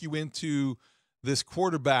us make you into this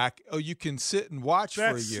quarterback. Oh, you can sit and watch for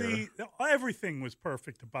a year. See, everything was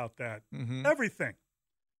perfect about that. Mm-hmm. Everything.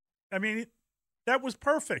 I mean, that was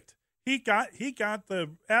perfect. He got the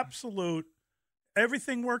absolute,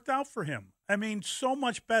 everything worked out for him. I mean, so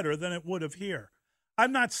much better than it would have here.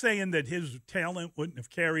 I'm not saying that his talent wouldn't have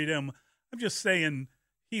carried him. I'm just saying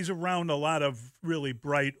he's around a lot of really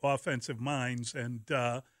bright offensive minds, and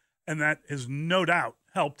that has no doubt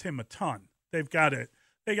helped him a ton. They got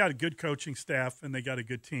a good coaching staff, and they got a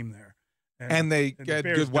good team there. And they had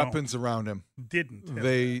good weapons around him.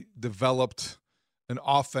 They developed an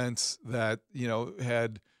offense that,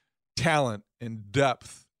 had talent and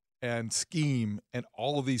depth and scheme and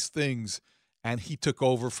all of these things, and he took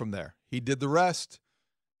over from there. He did the rest.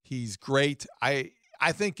 He's great. I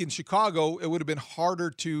think in Chicago it would have been harder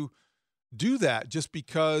to do that just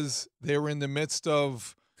because they were in the midst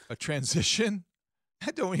of a transition.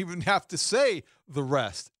 I don't even have to say the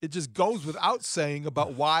rest. It just goes without saying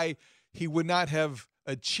about why he would not have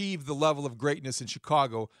achieved the level of greatness in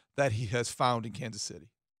Chicago that he has found in Kansas City.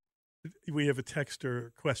 We have a texter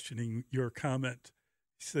questioning your comment.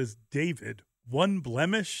 He says, David, one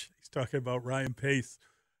blemish? He's talking about Ryan Pace,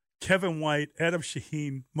 Kevin White, Adam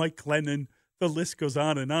Shaheen, Mike Glennon. The list goes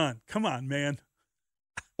on and on. Come on, man.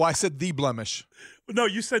 Well, I said the blemish. No,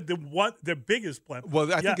 you said the biggest blemish.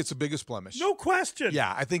 Well, I think it's the biggest blemish. No question.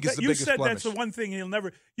 Yeah, I think it's the biggest blemish. You said that's the one thing he'll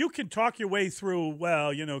never – you can talk your way through,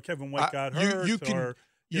 Kevin White got hurt.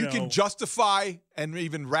 You can justify and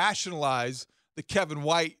even rationalize the Kevin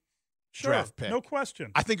White draft pick. No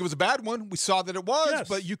question. I think it was a bad one. We saw that it was,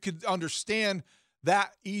 but you could understand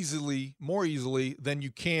that more easily than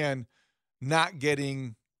you can not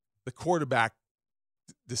getting the quarterback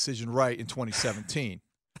decision right in 2017.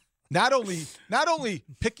 Not only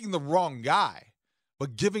picking the wrong guy,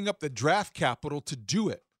 but giving up the draft capital to do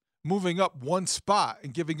it, moving up one spot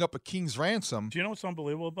and giving up a king's ransom. Do you know what's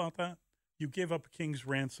unbelievable about that? You gave up a king's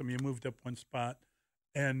ransom, you moved up one spot,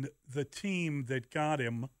 and the team that got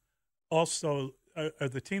him also,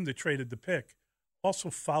 the team that traded the pick, also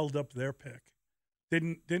fouled up their pick.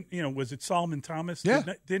 Didn't was it Solomon Thomas? Yeah.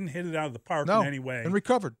 Didn't hit it out of the park in any way. And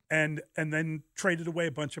recovered. And then traded away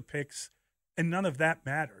a bunch of picks, and none of that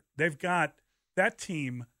mattered. They've got that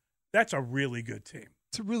team. That's a really good team.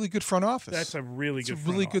 It's a really good front office. That's a really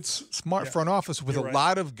good smart front office with a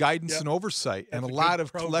lot of guidance and oversight and a lot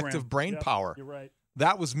of collective brain power. You're right.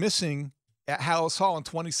 That was missing at Halas Hall in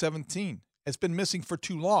 2017. It's been missing for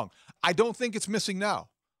too long. I don't think it's missing now.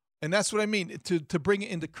 And that's what I mean. To bring it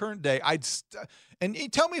into current day,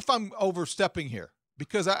 and tell me if I'm overstepping here,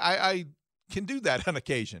 because I can do that on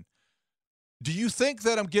occasion. Do you think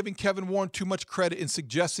that I'm giving Kevin Warren too much credit in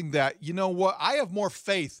suggesting that, you know what, I have more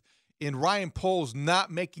faith in Ryan Poles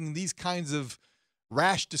not making these kinds of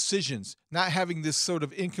rash decisions, not having this sort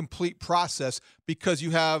of incomplete process because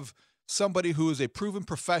you have somebody who is a proven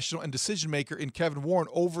professional and decision maker in Kevin Warren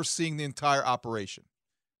overseeing the entire operation.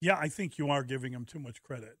 Yeah, I think you are giving him too much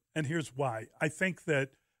credit. And here's why. I think that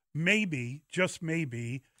maybe, just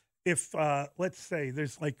maybe, if, let's say,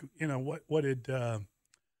 there's like, what did,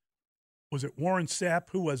 was it Warren Sapp?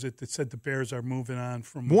 Who was it that said the Bears are moving on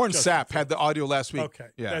from Warren Sapp had the audio last week. Okay,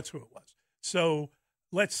 yeah. That's who it was. So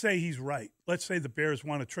let's say he's right. Let's say the Bears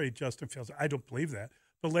want to trade Justin Fields. I don't believe that.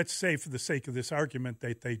 But let's say for the sake of this argument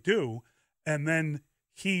that they do, and then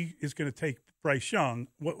he is going to take Bryce Young,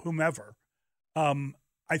 whomever.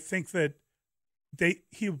 I think that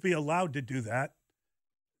he'll be allowed to do that,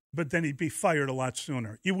 but then he'd be fired a lot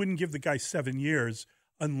sooner. You wouldn't give the guy 7 years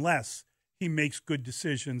unless he makes good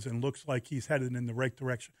decisions and looks like he's headed in the right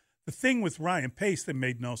direction. The thing with Ryan Pace that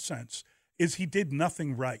made no sense is he did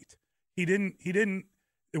nothing right. It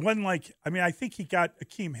wasn't like, I think he got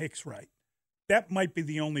Akeem Hicks right. That might be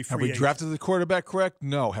the only free Have we agent. drafted the quarterback correct?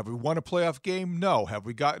 No. Have we won a playoff game? No. Have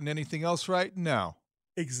we gotten anything else right? No.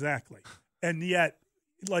 Exactly. And yet,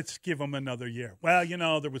 let's give him another year. Well,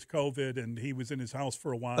 there was COVID and he was in his house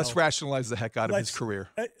for a while. Let's rationalize the heck out of his career.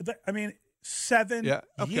 7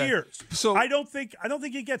 years. So I don't think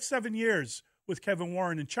he gets 7 years with Kevin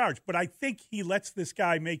Warren in charge, but I think he lets this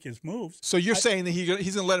guy make his moves. So you're saying that he's going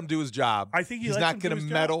to let him do his job. I think he's not going to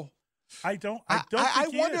meddle. I don't. I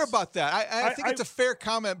wonder about that. I think it's a fair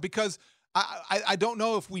comment because I don't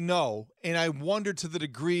know if we know, and I wonder to the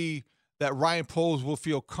degree that Ryan Poles will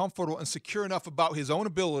feel comfortable and secure enough about his own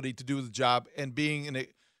ability to do the job and being a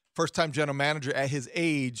first-time general manager at his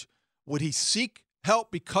age. Would he seek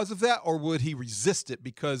help because of that, or would he resist it?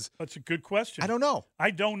 Because that's a good question. I don't know.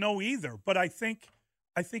 I don't know either, but I think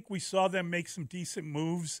we saw them make some decent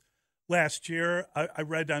moves last year. I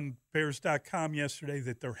read on Bears.com yesterday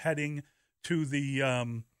that they're heading to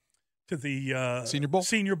the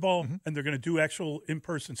Senior Bowl, and they're going to do actual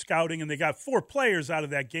in-person scouting. And they got 4 players out of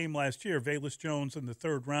that game last year. Velus Jones in the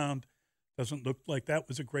 3rd round. Doesn't look like that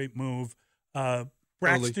was a great move.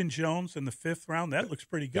 Braxton Jones in the 5th round. That looks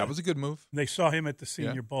pretty good. That was a good move. They saw him at the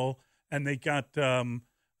Senior Bowl, and they got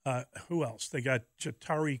who else? They got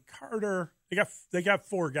Jatari Carter. They got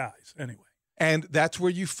 4 guys anyway. And that's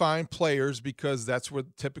where you find players because that's where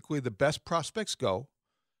typically the best prospects go.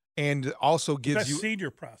 And it also gives you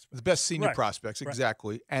senior prospects. The best senior prospects,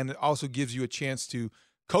 exactly. Right. And it also gives you a chance to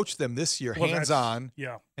coach them this year, hands-on,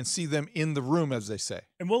 and see them in the room, as they say.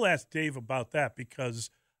 And we'll ask Dave about that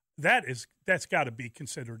because that's got to be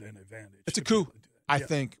considered an advantage. It's a coup, I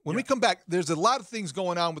think. When we come back, there's a lot of things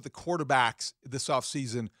going on with the quarterbacks this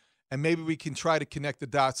offseason, and maybe we can try to connect the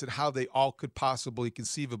dots and how they all could possibly,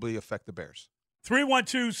 conceivably affect the Bears.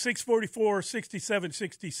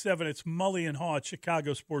 312-644-6767. It's Mully and Haw at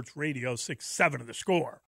Chicago Sports Radio, 6-7 of the Score.